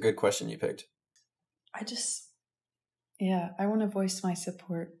 That's a good question you picked. I want to voice my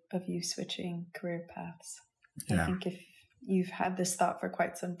support of you switching career paths. Yeah. I think if you've had this thought for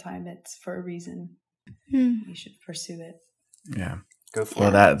quite some time, it's for a reason. You should pursue it. Yeah. Go for Well,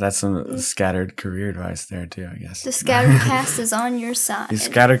 it. that's some scattered career advice there too, I guess. The scattered cast is on your side. The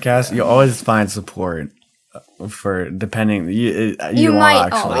scattered cast, you always find support for depending. You might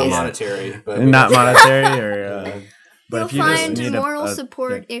won't actually, always. Not monetary, but not monetary, or but You'll if you just find need moral a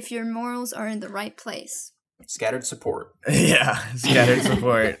support if your morals are in the right place. scattered support. Yeah, scattered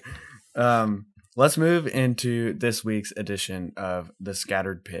support. Let's move into this week's edition of the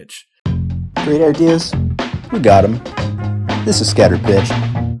Scattered Pitch. Great ideas? We got them. This is Scattered Pitch.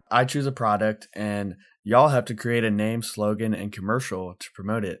 I choose a product, and y'all have to create a name, slogan, and commercial to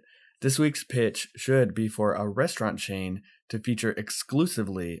promote it. This week's pitch should be for a restaurant chain to feature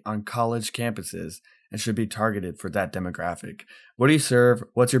exclusively on college campuses and should be targeted for that demographic. What do you serve?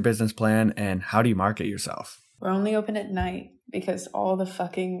 What's your business plan? And how do you market yourself? We're only open at night because all the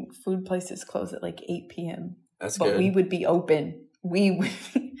fucking food places close at like 8 p.m. That's But good. we would be open.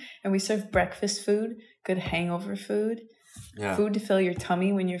 And we serve breakfast food, good hangover food, Yeah. food to fill your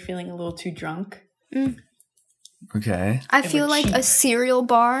tummy when you're feeling a little too drunk. Okay. I And feel we're like a cheap. cereal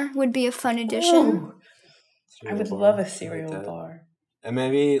bar would be a fun addition. Ooh, I would bar. love I a like cereal that. bar. And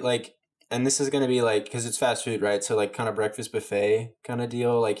maybe like, and this is going to be like, because it's fast food, right? So like kind of breakfast buffet kind of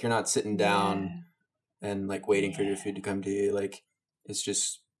deal. Like you're not sitting down and like waiting for your food to come to you. Like it's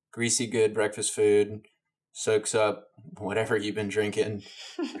just greasy, good breakfast food, soaks up whatever you've been drinking.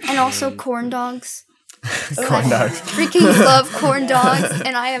 And also corn dogs. Corn dogs. Freaking love corn dogs,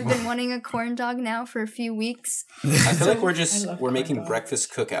 and I have been wanting a corn dog now for a few weeks. I feel like I love we're corn making dogs.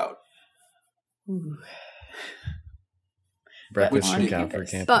 breakfast cookout. Ooh. Breakfast On cookout for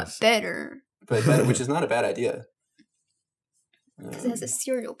campus. campus. But better, Which is not a bad idea. because it has a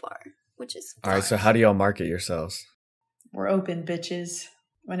cereal bar, which is All right, so how do y'all market yourselves? We're open, bitches.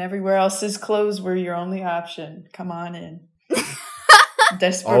 When everywhere else is closed, we're your only option. Come on in.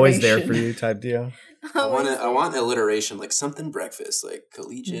 Desperation. Always there for you type deal? I want alliteration, like something breakfast, like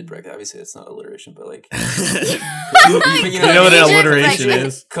collegiate breakfast. Obviously, it's not alliteration, but like You know what an Collegiate alliteration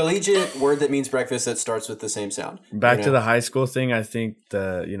breakfast. is? collegiate word that means breakfast that starts with the same sound. Back You to know? the high school thing, I think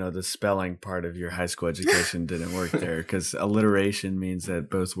the spelling part of your high school education didn't work there because alliteration means that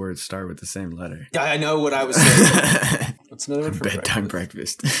both words start with the same letter. Yeah, I know what I was saying. What's another word for Bedtime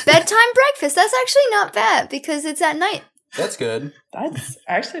breakfast. bedtime breakfast. That's actually not bad because it's at night. That's good. That's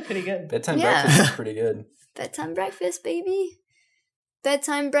actually pretty good. Bedtime Yeah. breakfast is pretty good. Bedtime breakfast, baby.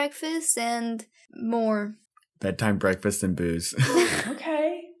 Bedtime breakfast and more. Bedtime breakfast and booze.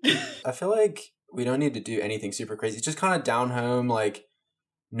 Okay. I feel like we don't need to do anything super crazy. Just kind of down home, like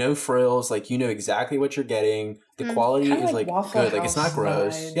no frills. Like you know exactly what you're getting. The Mm. quality Kinda is like like Waffle good. Like it's not House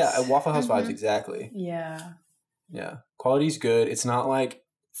gross. vibes. Yeah, Waffle House vibes Mhm. exactly. Yeah. Yeah, quality's good. It's not like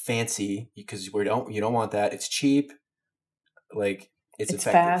fancy because you don't want that. It's cheap. Like it's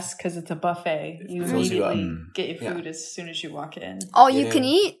effective. fast because it's a buffet. You It fills you up. immediately get your Yeah. food as soon as you walk in. All you Yeah. can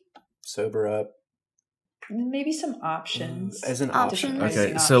eat. Sober up. Maybe some options. As an Options. option. Okay,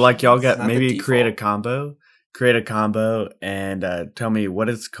 Pricing so like y'all options. got Not the maybe create a default. combo and tell me what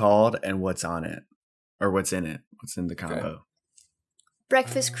it's called and what's on it or what's in it. What's in the combo?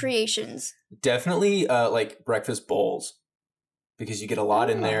 Breakfast creations. Definitely like breakfast bowls because you get a lot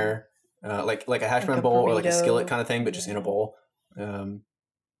in Oh. there. Like a hash Like brown a bowl or like a burrito. skillet kind of thing, but just in a Yeah. bowl.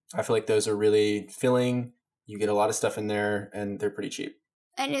 I feel like those are really filling. You get a lot of stuff in there, and they're pretty cheap.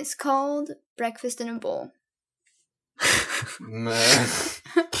 And it's called breakfast in a bowl.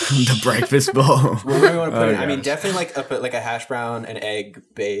 The breakfast bowl. Where do we want to put Oh, it? I mean, gosh. definitely like a hash brown and egg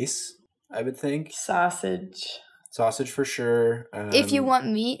base. I would think Sausage. sausage for sure. If you want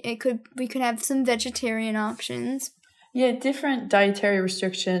meat, we could have some vegetarian options. Yeah, different dietary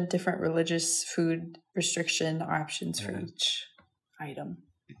restriction, different religious food restriction options for Yeah. each item.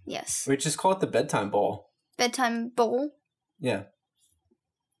 Yes. we just call it the bedtime bowl. Bedtime bowl. Yeah,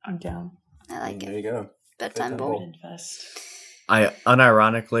 I'm down. I like there it. you go. Bedtime bedtime bowl. bowl. Invest. I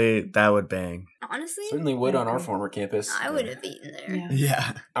unironically that would bang. Honestly, Certainly would on our Okay. former campus. I would have eaten there. Yeah.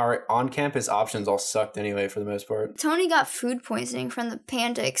 Yeah. Our on-campus options all sucked anyway for the most part. Tony got food poisoning from the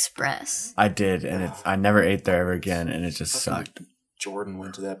Panda Express. I did, and I never ate there ever again, and it just sucked. Jordan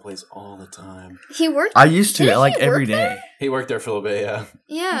went to that place all the time. He worked. I used to Didn't like he every work there? day. He worked there for a little bit, yeah.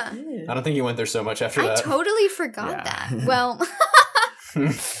 Yeah. I don't think he went there so much after I that. totally forgot Yeah. that. Well,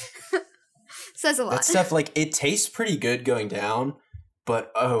 says a lot. That stuff, like, it tastes pretty good going down,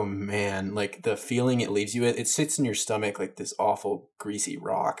 but oh man, like the feeling it leaves you with, it sits in your stomach like this awful greasy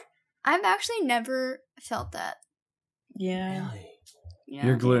rock. I've actually never felt that. Yeah. Yeah.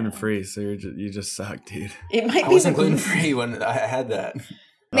 You're gluten free, so you just suck, dude. It might I be wasn't the gluten free when I had that.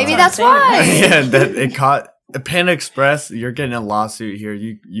 Maybe Uh, that's why. Yeah, that it caught Panda Express. You're getting a lawsuit here.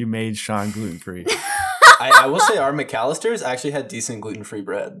 You made Sean gluten free. I will say our McAllister's actually had decent gluten-free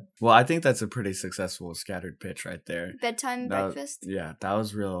bread. Well, I think that's a pretty successful scattered pitch right there. Bedtime That- breakfast. Yeah, that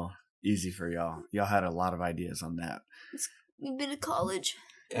was real easy for y'all. Y'all had a lot of ideas on that. We've been to college.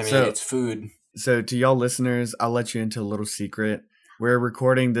 I mean, So- it's food. So, to y'all listeners, I'll let you into a little secret. We're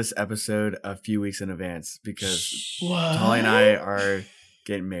recording this episode a few weeks in advance because What? Tolly and I are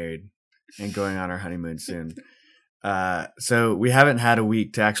getting married and going on our honeymoon soon. So we haven't had a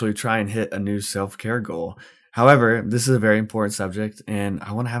week to actually try and hit a new self-care goal. However, this is a very important subject, and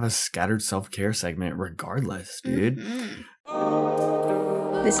I want to have a scattered self-care segment regardless, dude. Mhm.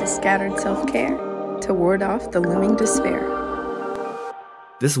 This is Scattered Self Care, to ward off the looming despair.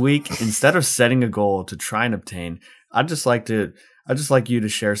 This week, instead of setting a goal to try and obtain, I'd just like you to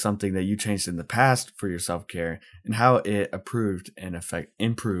share something that you changed in the past for your self-care and how it improved and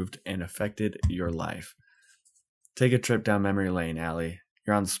affected your life. Take a trip down memory lane, Allie.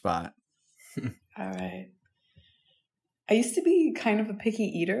 You're on the spot. All right. I used to be kind of a picky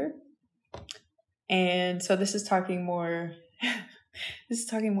eater. And so this is talking more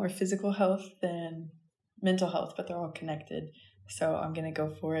physical health than mental health, but they're all connected. So I'm going to go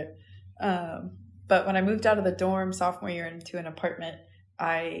for it. But when I moved out of the dorm sophomore year into an apartment,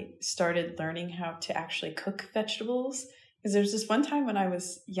 I started learning how to actually cook vegetables. Because there's this one time when I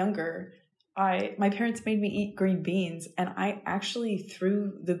was younger, my parents made me eat green beans, and I actually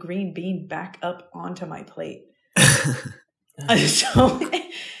threw the green bean back up onto my plate. So,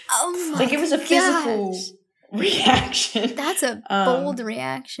 it was a physical reaction. That's a bold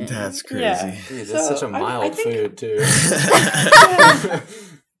reaction. That's crazy. Yeah. Dude, that's such a mild food, too.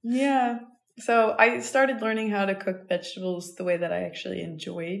 Yeah. So I started learning how to cook vegetables the way that I actually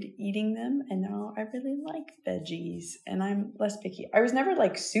enjoyed eating them. And now I really like veggies and I'm less picky. I was never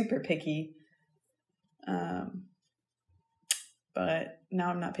like super picky. But now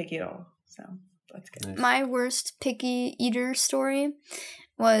I'm not picky at all. So that's good. My worst picky eater story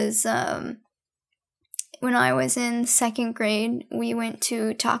was when I was in second grade, we went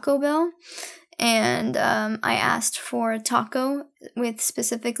to Taco Bell. And I asked for a taco with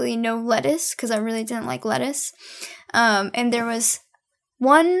specifically no lettuce because I really didn't like lettuce. And there was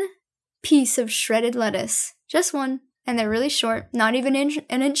one piece of shredded lettuce, just one, and they're really short, not even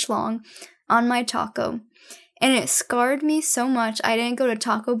an inch long, on my taco. And it scarred me so much, I didn't go to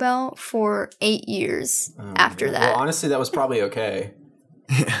Taco Bell for 8 years after that. Well, honestly, that was probably okay.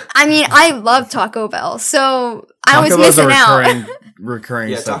 I mean, I love Taco Bell, so I was missing out.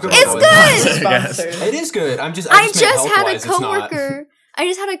 Recurring Taco subject. Bell It's is good. nice. It is good. I just had a it's not. coworker. I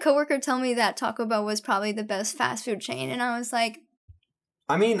just had a coworker tell me that Taco Bell was probably the best fast food chain, and I was like,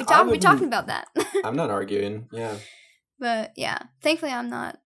 I mean, we talking about that. I'm not arguing. Yeah. But yeah, thankfully I'm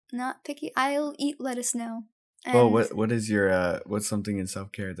not picky. I'll eat lettuce now. And Well, what is your what's something in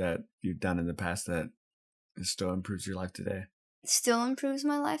self-care that you've done in the past that still improves your life today? still improves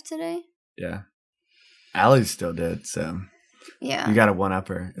my life today? Yeah. Allie still did, so Yeah. you got to one up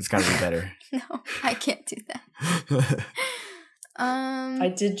her. It's got to be better. No, I can't do that.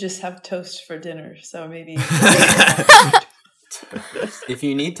 I did just have toast for dinner, so maybe. If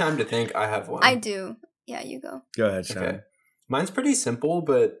you need time to think, I have one. I do. Yeah, you go. Go ahead, Sean. Okay. Mine's pretty simple,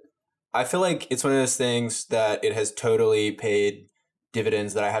 but I feel like it's one of those things that it has totally paid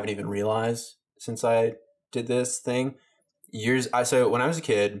dividends that I haven't even realized since I did this thing. So when I was a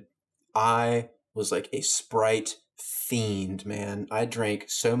kid, I was like a Sprite fiend, man. I drank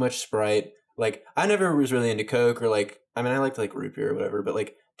so much Sprite. Like, I never was really into Coke or like, I mean, I liked like root beer or whatever, but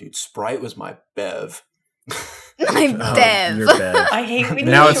like, dude, Sprite was my bev. My bev. Your bev. I hate when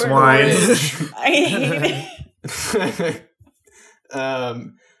Now you it's short wine. words. I hate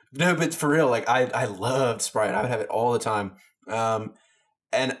it. No, but for real, like I loved Sprite. I would have it all the time.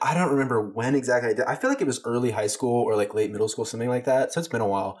 And I don't remember when exactly I did. I feel like it was early high school or like late middle school, something like that. So it's been a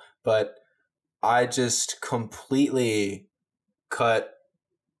while, but I just completely cut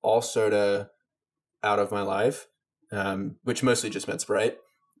all soda out of my life, which mostly just meant Sprite.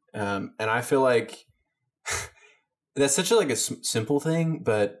 And I feel like that's such a simple thing,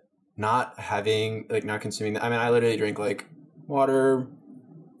 but not consuming that. I mean, I literally drink like water,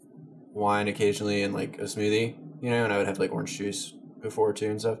 wine occasionally, and like a smoothie, and I would have like orange juice before too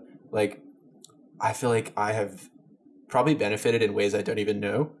and stuff. Like, I feel like I have probably benefited in ways I don't even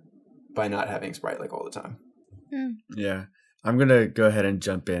know by not having Sprite like all the time. Yeah. I'm going to go ahead and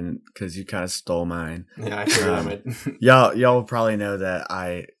jump in because you kind of stole mine. Yeah, I figured I might. Y'all will probably know that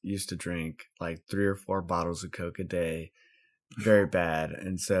I used to drink like 3 or 4 bottles of Coke a day. Very bad.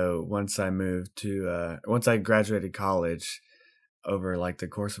 And so once I graduated college, over like the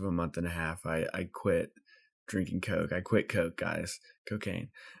course of a month and a half, I quit drinking Coke. I quit Coke, guys. Cocaine.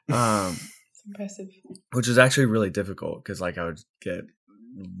 It's impressive. Which was actually really difficult because like I would get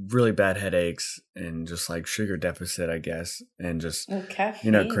really bad headaches and just like sugar deficit, I guess, and just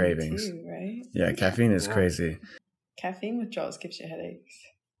caffeine, cravings too, right? Yeah, caffeine is crazy. Caffeine withdrawals gives you headaches.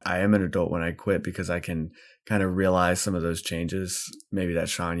 I am an adult when I quit because I can kind of realize some of those changes. Maybe that,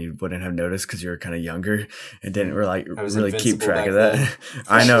 Sean, you wouldn't have noticed because you were kind of younger and didn't really keep track of that.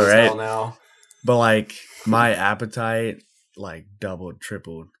 I know, right? Now. But like my appetite like doubled,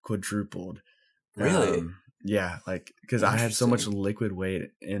 tripled, quadrupled. Really? Yeah, like because I had so much liquid weight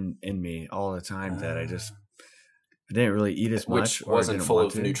in me all the time that I didn't really eat as much. Which wasn't full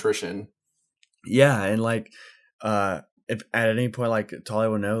of nutrition. Yeah, and like if at any point, like Talia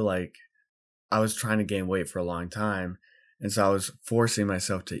will know, like I was trying to gain weight for a long time, and so I was forcing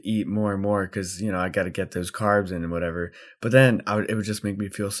myself to eat more and more because I got to get those carbs in and whatever. But then it would just make me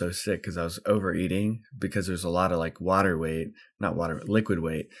feel so sick because I was overeating because there's a lot of like liquid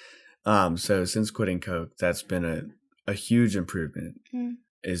weight. So since quitting Coke, that's been a huge improvement.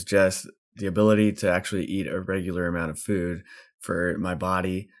 Is just the ability to actually eat a regular amount of food for my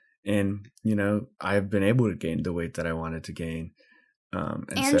body. And, I've been able to gain the weight that I wanted to gain.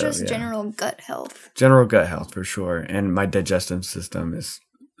 And just general gut health. General gut health, for sure. And my digestive system is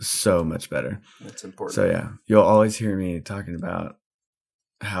so much better. That's important. So, yeah, you'll always hear me talking about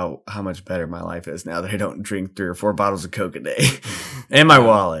how much better my life is now that I don't drink 3 or 4 bottles of Coke a day. And my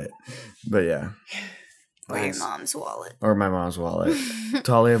wallet. But, yeah. Or your mom's wallet. Or my mom's wallet.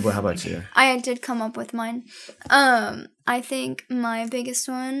 Talia, how about you? I did come up with mine. I think my biggest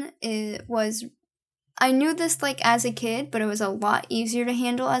one was, I knew this like as a kid, but it was a lot easier to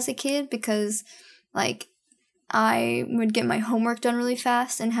handle as a kid because like I would get my homework done really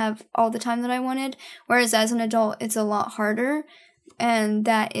fast and have all the time that I wanted. Whereas as an adult, it's a lot harder. And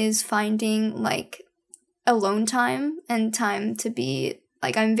that is finding like alone time and time to be,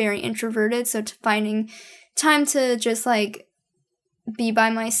 like, I'm very introverted, so finding time to just like be by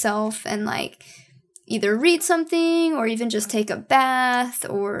myself and like either read something or even just take a bath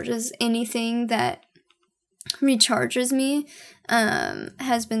or just anything that recharges me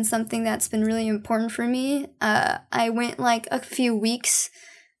has been something that's been really important for me. I went like a few weeks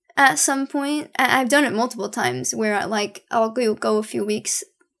at some point. I've done it multiple times where I'll go a few weeks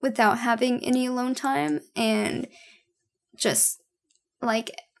without having any alone time, and just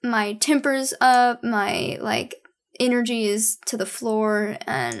like my temper's up, my like energy is to the floor,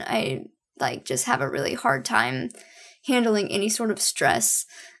 and I like just have a really hard time handling any sort of stress.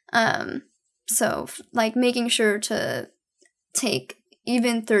 So like making sure to take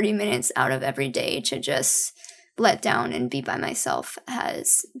even 30 minutes out of every day to just let down and be by myself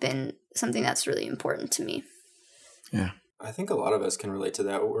has been something that's really important to me. Yeah. I think a lot of us can relate to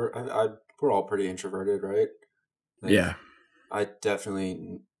that. We're all pretty introverted, right? Like, yeah. I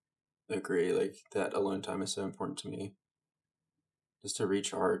definitely agree. Like that alone time is so important to me, just to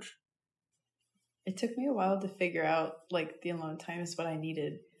recharge. It took me a while to figure out like the alone time is what I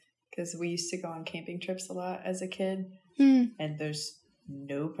needed, because we used to go on camping trips a lot as a kid, and there's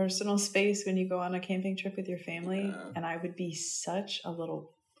no personal space when you go on a camping trip with your family. Yeah. And I would be such a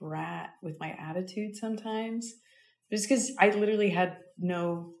little brat with my attitude sometimes, just because I literally had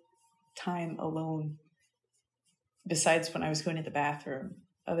no time alone besides when I was going to the bathroom.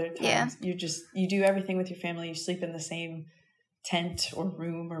 Other times, you do everything with your family. You sleep in the same tent or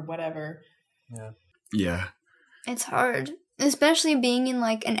room or whatever. Yeah. It's hard, especially being in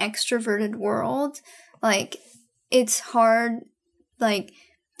like an extroverted world. Like it's hard like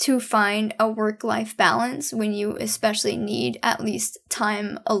to find a work-life balance when you especially need at least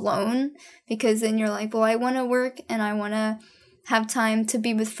time alone, because then you're like, well, I want to work and I want to have time to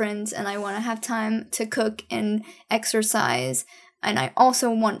be with friends and I want to have time to cook and exercise, and I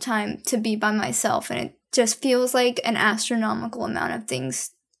also want time to be by myself, and it just feels like an astronomical amount of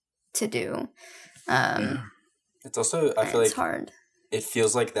things to do. It's also, I feel like it's hard. It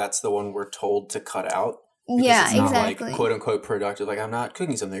feels like that's the one we're told to cut out. Yeah, it's not exactly. like quote unquote productive. Like I'm not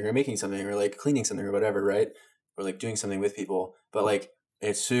cooking something or making something or like cleaning something or whatever, right? Or like doing something with people. But like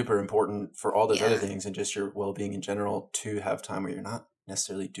it's super important for all those other things and just your well-being in general to have time where you're not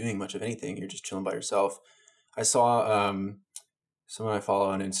necessarily doing much of anything. You're just chilling by yourself. I saw someone I follow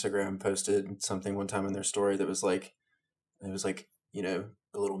on Instagram posted something one time in their story that was like, it was like, you know,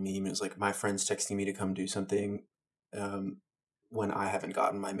 a little meme. It was like, my friend's texting me to come do something when I haven't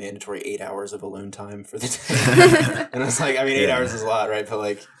gotten my mandatory 8 hours of alone time for the day. And I was like, I mean, 8 hours is a lot, right? But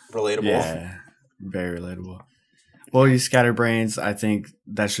like relatable. Yeah, very relatable. Well, you scatterbrains, I think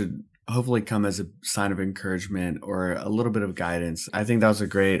that should hopefully come as a sign of encouragement or a little bit of guidance. I think that was a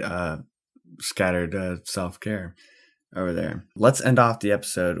great scattered self-care over there. Let's end off the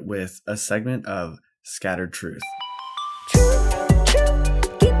episode with a segment of Scattered Truth.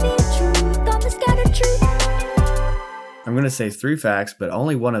 I'm going to say 3 facts, but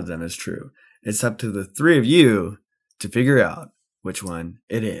only one of them is true. It's up to the 3 of you to figure out which one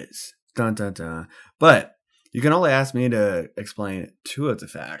it is. Dun, dun, dun. But you can only ask me to explain 2 of the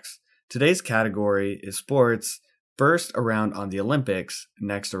facts. Today's category is sports. First around on the Olympics,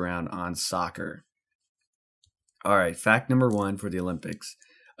 next around on soccer. All right, fact number 1 for the Olympics.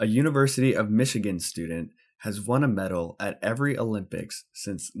 A University of Michigan student has won a medal at every Olympics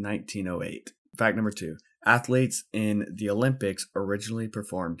since 1908. Fact number 2. Athletes in the Olympics originally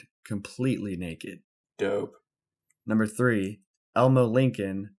performed completely naked. Dope. Number 3, Elmo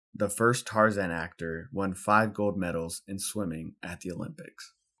Lincoln, the first Tarzan actor, won 5 gold medals in swimming at the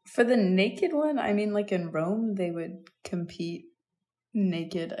Olympics. For the naked one, I mean, like in Rome, they would compete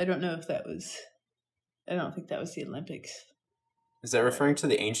naked. I don't think that was the Olympics. Is that referring to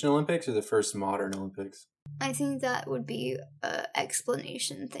the ancient Olympics or the first modern Olympics? I think that would be an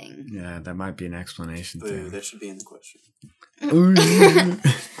explanation thing. Yeah, that might be an explanation Ooh, thing. that should be in the question.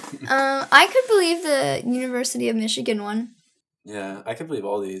 I could believe the University of Michigan one. Yeah, I could believe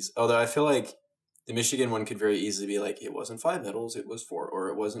all these. Although I feel like the Michigan one could very easily be like, it wasn't 5 medals, it was 4. Or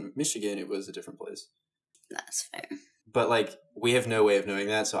it wasn't Michigan, it was a different place. That's fair. But, like, we have no way of knowing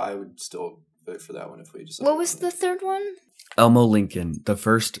that, so I would still vote for that one if we just... What was the third one? Elmo Lincoln, the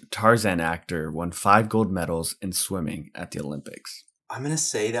first Tarzan actor, won 5 gold medals in swimming at the Olympics. I'm going to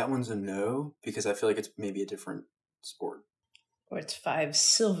say that one's a no, because I feel like it's maybe a different sport. Or it's 5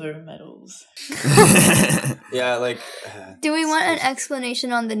 silver medals. Yeah, like... Do we want an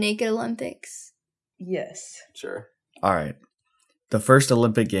explanation on the Naked Olympics? Yes. Sure. All right. The first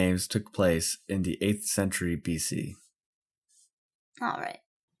Olympic Games took place in the 8th century BC. All right.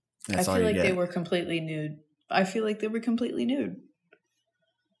 That's I all feel you like get. they were completely nude. I feel like they were completely nude.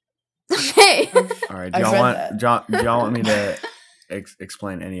 Okay. All right. Do I've y'all read want that. do y'all want me to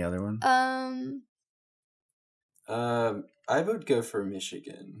explain any other one? I would go for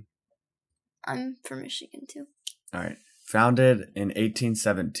Michigan. I'm for Michigan too. All right. Founded in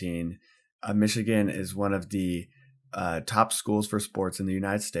 1817, Michigan is one of the top schools for sports in the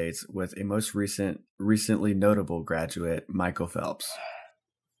United States, with a most recently notable graduate, Michael Phelps.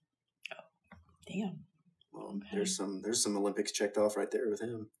 Damn. Well, there's some Olympics checked off right there with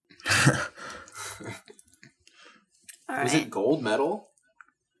him. All right. Was it gold medal?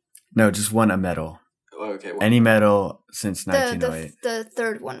 No, just won a medal. Oh, okay. Well, Any medal since the 1908. the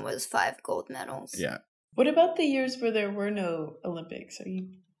third one was 5 gold medals. Yeah. What about the years where there were no Olympics? Are you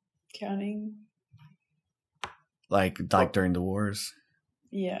counting? Like during the wars.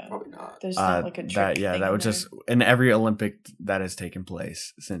 Yeah. probably not. There's not like a trick thing that in would there. just in every Olympic that has taken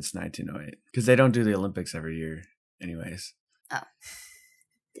place since 1908, because they don't do the Olympics every year, anyways.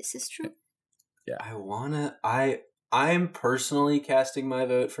 This is true. I'm personally casting my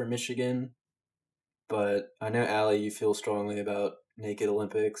vote for Michigan, but I know Allie, you feel strongly about Naked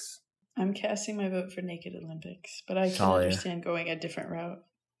Olympics. I'm casting my vote for Naked Olympics, but I can Talia. understand going a different route.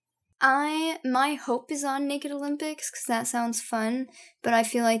 My hope is on Naked Olympics because that sounds fun, but I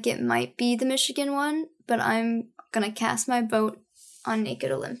feel like it might be the Michigan one, but I'm gonna cast my vote on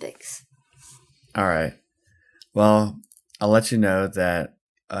Naked Olympics. All right. Well, I'll let you know that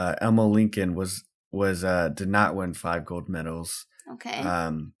Elmo Lincoln did not win 5 gold medals. Okay.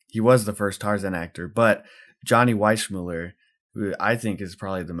 He was the first Tarzan actor, but Johnny Weissmuller, who I think is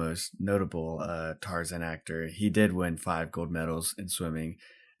probably the most notable Tarzan actor, he did win 5 gold medals in swimming,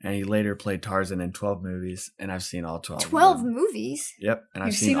 and he later played Tarzan in 12 movies, and I've seen all 12. 12 of them. movies? Yep, and I've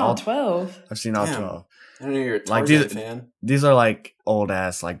You've seen all 12. I've seen all Damn. 12. I don't know you're a Like, Tarzan these- fan. These are like old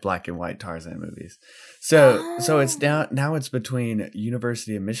ass, like black and white Tarzan movies. So it's now it's between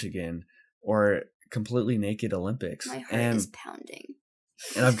University of Michigan or completely naked Olympics. My heart And is pounding.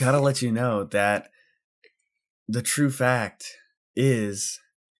 I've got to let you know that the true fact is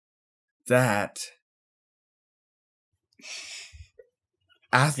that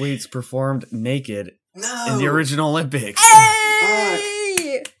athletes performed naked No. in the original Olympics.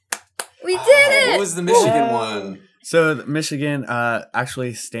 Hey! We did it! What was the Michigan Wow. one? So Michigan,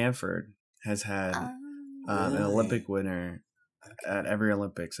 actually Stanford has had an Really? Olympic winner at every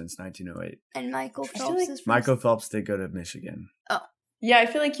Olympic since 1908. And Michael feel Phelps like is Michael Phelps did go to Michigan. Yeah, I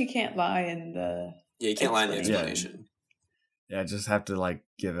feel like you can't lie in the... Yeah, you can't lie in the Explanation. explanation. Yeah, just have to like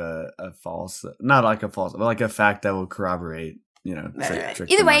give a false, not like a false, but like a fact that will corroborate, Right.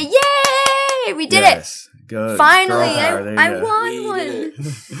 trick Either them way, out. yay! We did Yes. Go. Finally, girl power. There you I go. won We one. did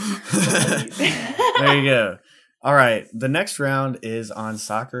it. There you go. All right. The next round is on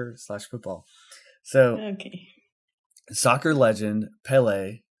soccer/football. So, Okay. soccer legend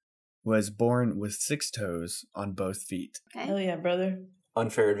Pele was born with 6 toes on both feet. Hell Okay. yeah, brother.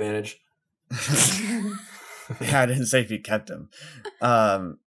 Unfair advantage. Yeah, I didn't say if you kept them.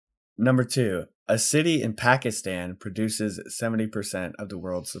 Number 2, a city in Pakistan produces 70% of the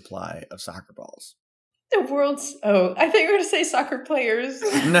world's supply of soccer balls. The world's... Oh, I think you were going to say soccer players.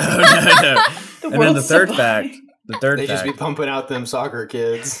 No. The And then the world's third supply. fact. The third They just be fact. pumping out them soccer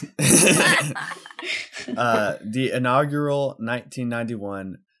kids. The inaugural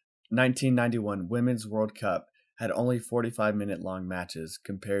 1991 Women's World Cup had only 45-minute long matches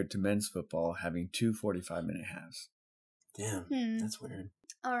compared to men's football having 2 45-minute halves. Damn, Hmm. that's weird.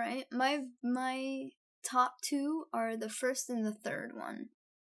 All right. My top two are the first and the third one.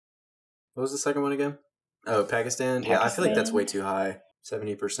 What was the second one again? Oh, Pakistan? Yeah, I feel like that's Pakistan. way too high.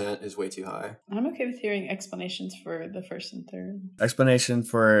 70% is way too high. I'm okay with hearing explanations for the first and third. Explanation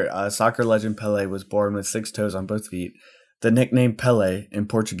for soccer legend Pelé was born with 6 toes on both feet. The nickname Pelé in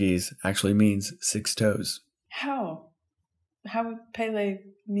Portuguese actually means 6 toes. How? How would Pele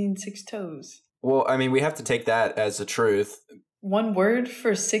mean 6 toes? Well, I mean, we have to take that as the truth One word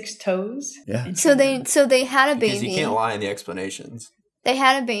for 6 toes? Yeah. So they had a because baby. you can't lie in the explanations. They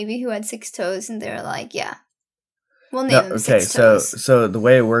had a baby who had 6 toes, and they're like, yeah, we'll name No, him okay, 6 toes. so the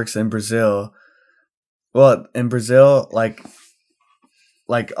way it works in Brazil, well, in Brazil, like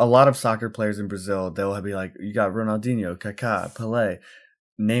a lot of soccer players in Brazil, they'll be like, you got Ronaldinho, Kaká, Pelé,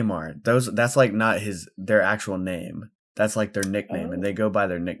 Neymar. That's like not their actual name. That's like their nickname, and they go by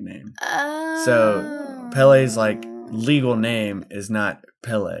their nickname. So Pele's like legal name is not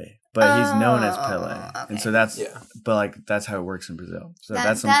Pele, but he's known as Pele, and so that's but like that's how it works in Brazil. So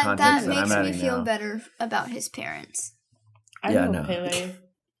that's some context that I'm makes adding me feel now. better about his parents. I Yeah, know no. Pele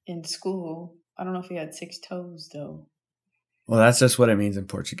in school. I don't know if he had 6 toes, though. Well, that's just what it means in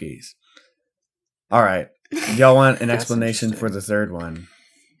Portuguese. All right, y'all want an That's explanation for interesting. the third one?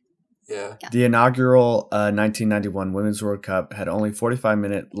 Yeah. The inaugural 1991 Women's World Cup had only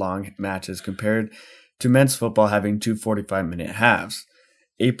 45-minute long matches compared to men's football having two 45-minute halves.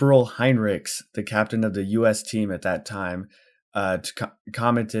 April Heinrichs, the captain of the U.S. team at that time,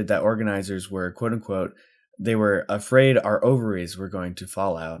 commented that organizers were, quote-unquote, they were afraid our ovaries were going to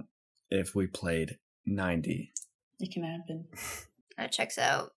fall out if we played 90. It can happen. That checks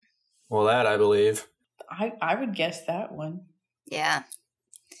out. Well, that I believe. I would guess that one. Yeah.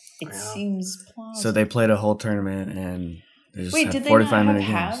 It Yeah. seems plausible. So they played a whole tournament and they just Wait, had did they not have 45-minute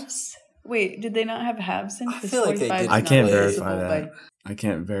games. halves? Wait, did they not have halves in? I feel like they 45 is did. I not can't divisible verify that. I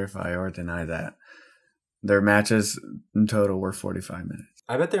can't verify or deny that. Their matches in total were 45 minutes.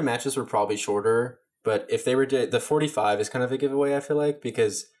 I bet their matches were probably shorter, but if they were the 45 is kind of a giveaway, I feel like,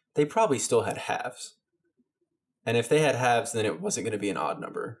 because they probably still had halves. And if they had halves, then it wasn't going to be an odd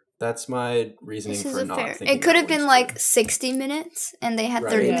number. That's my reasoning This is for a not fair. thinking It could that have been one's like true. 60 minutes, and they had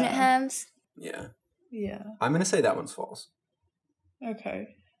Right. 30-minute Yeah. halves. Yeah. Yeah. I'm going to say that one's false.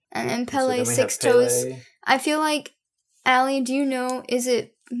 Okay. And then So then Pele, we 6 have toes. Pele. I feel like, Allie, do you know, is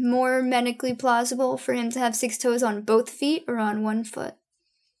it more medically plausible for him to have 6 toes on both feet or on one foot?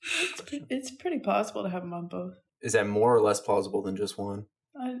 It's pretty plausible to have them on both. Is that more or less plausible than just one?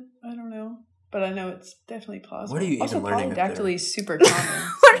 I don't know, but I know it's definitely plausible. What are you also, even learning up polydactyly there? is super common.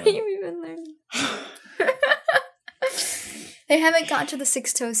 What so- are you even learning? They haven't got to the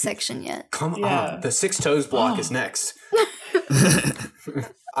 6 toes section yet. Come Yeah. on. The 6 toes block Oh. is next.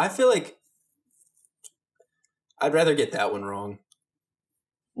 I feel like I'd rather get that one wrong.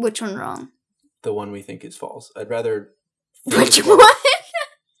 Which one wrong? The one we think is false. I'd rather Which one?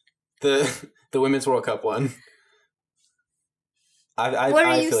 the Women's World Cup one. I What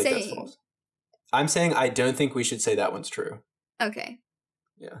are I you feel like that's saying? false. I'm saying I don't think we should say that one's true. Okay,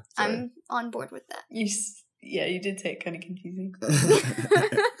 Yeah. sorry. I'm on board with that. Yeah, you did say it kind of confusing.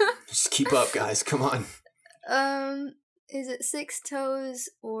 Just keep up, guys. Come on. Is it 6 toes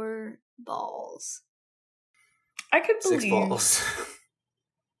or balls? I could 6 believe. balls.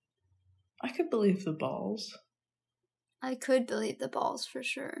 I could believe the balls. I could believe the balls for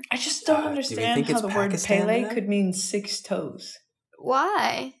sure. I just don't Do we understand think how it's the word Pakistan Pele then? could mean 6 toes.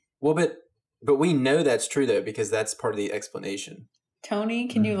 Why? Well, but we know that's true though because that's part of the explanation. Tony,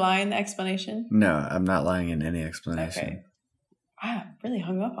 can Mm-hmm. you lie in the explanation? No, I'm not lying in any explanation. Okay. I really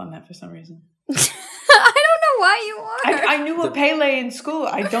hung up on that for some reason. I don't know why you are. I knew a Pele in school.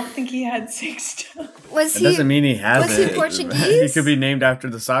 I don't think he had 6 toes. Was It he? doesn't mean he has was he it. Portuguese? He could be named after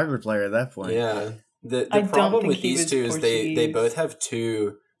the soccer player at that point. Yeah. The I don't problem think with he these was two is they Portuguese. both have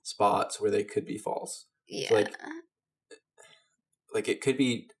 2 spots where they could be false. Yeah. Like it could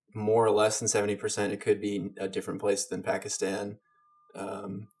be more or less than 70%. It could be a different place than Pakistan.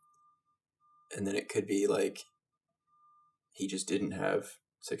 And then it could be like he just didn't have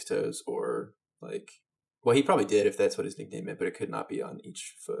 6 toes or like, well, he probably did if that's what his nickname meant, but it could not be on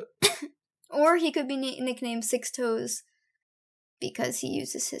each foot. Or he could be nicknamed 6 Toes because he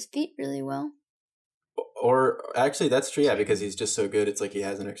uses his feet really well. Or actually, that's true, yeah, because he's just so good. It's like he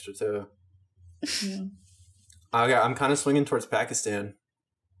has an extra toe. Yeah. Okay, I'm kind of swinging towards Pakistan.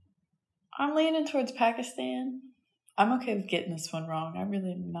 I'm leaning towards Pakistan. I'm okay with getting this one wrong. I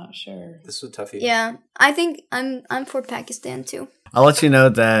really am not sure. This was a toughie. Yeah, I think I'm for Pakistan too. I'll let you know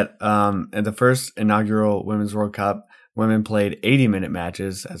that in the first inaugural Women's World Cup, women played 80-minute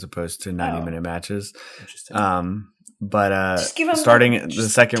matches as opposed to 90-minute matches. Interesting. But Just give 'em, starting like, the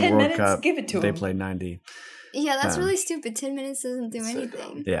just second 10 World minutes, Cup, give it to they 'em. played 90. Yeah, that's Um, really stupid. 10 minutes doesn't do So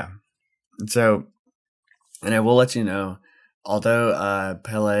anything. Yeah. So, and I will let you know, although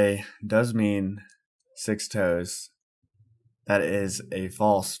Pele does mean 6 toes, that is a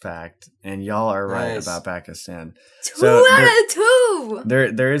false fact, and y'all are right Nice. about Pakistan. 2 So out of 2!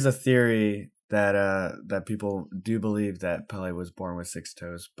 There is a theory that that people do believe that Pele was born with 6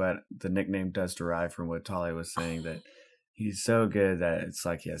 toes, but the nickname does derive from what Talia was saying, that he's so good that it's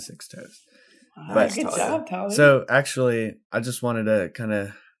like he has 6 toes. But- Good job, Talia. So actually, I just wanted to kind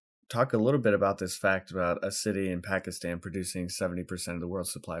of talk a little bit about this fact about a city in Pakistan producing 70% of the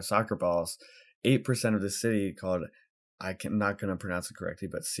world's supply of soccer balls. 8% of the city called, I'm not going to pronounce it correctly,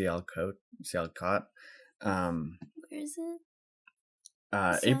 but Sialkot. Where is it?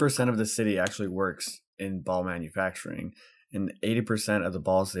 8% of the city actually works in ball manufacturing, and 80% of the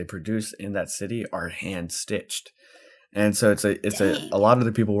balls they produce in that city are hand stitched. And so a lot of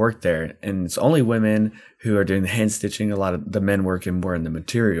the people work there, and it's only women who are doing the hand stitching. A lot of the men work more in the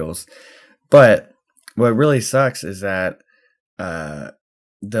materials. But what really sucks is that the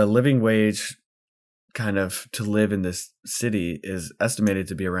living wage kind of to live in this city is estimated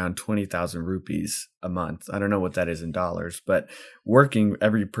to be around 20,000 rupees a month. I don't know what that is in dollars, but working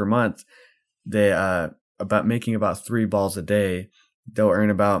per month, they making about 3 balls a day, they'll earn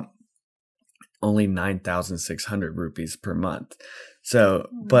about only 9,600 rupees per month. So,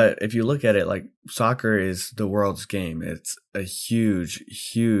 but if you look at it, like, soccer is the world's game. It's a huge,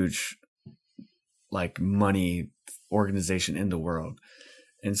 huge, like, money organization in the world.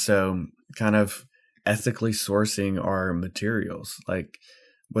 And so kind of ethically sourcing our materials, like,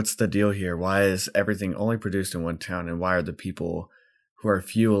 what's the deal here? Why is everything only produced in one town? And why are the people who are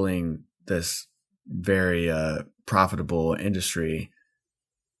fueling this very profitable industry,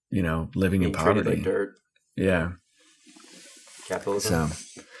 living in Being treated poverty? like dirt. Yeah. Capitalism.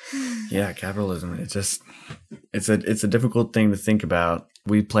 So, yeah, capitalism. It's a difficult thing to think about.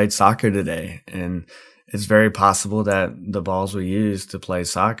 We played soccer today, and it's very possible that the balls we use to play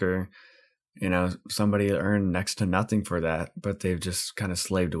soccer, somebody earned next to nothing for that, but they've just kind of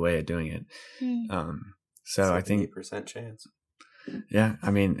slaved away at doing it. So I think 8% chance. Yeah,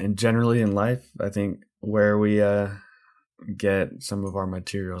 I mean, and generally in life, I think where we get some of our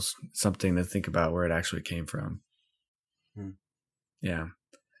materials, something to think about where it actually came from. Yeah.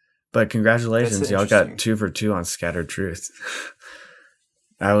 But congratulations, That's y'all got interesting. 2 for 2 on Scattered Truth.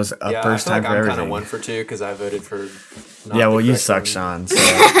 That was a Yeah, first I feel time like for I'm kind everything. of 1 for 2 because I voted for. Not Yeah, the well, you correct suck, one. Sean. So.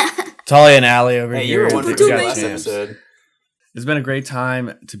 Talia and Allie over Hey, here. you were 1 for you 2 got a last chance. episode. It's been a great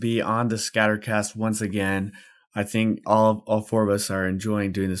time to be on the Scattercast once again. I think all 4 of us are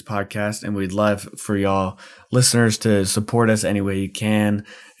enjoying doing this podcast, and we'd love for y'all listeners to support us any way you can.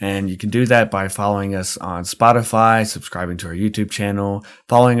 And you can do that by following us on Spotify, subscribing to our YouTube channel,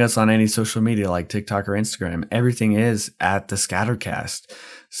 following us on any social media like TikTok or Instagram. Everything is at the Scattercast.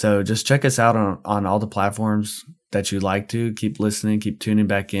 So just check us out on all the platforms that you like to. Keep listening, keep tuning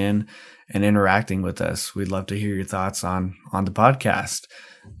back in and interacting with us. We'd love to hear your thoughts on the podcast.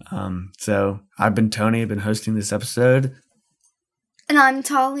 So I've been Tony. I've been hosting this episode. And I'm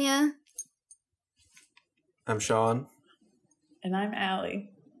Talia. I'm Sean. And I'm Allie.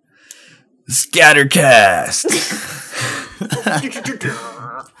 Scattercast.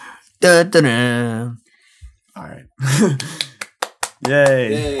 Da-da-da. All right.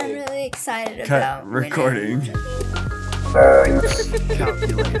 Yay. I'm really excited Cut about recording. winning.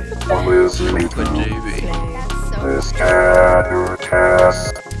 Calculated. Listening to That's so the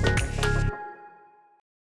Scattercast.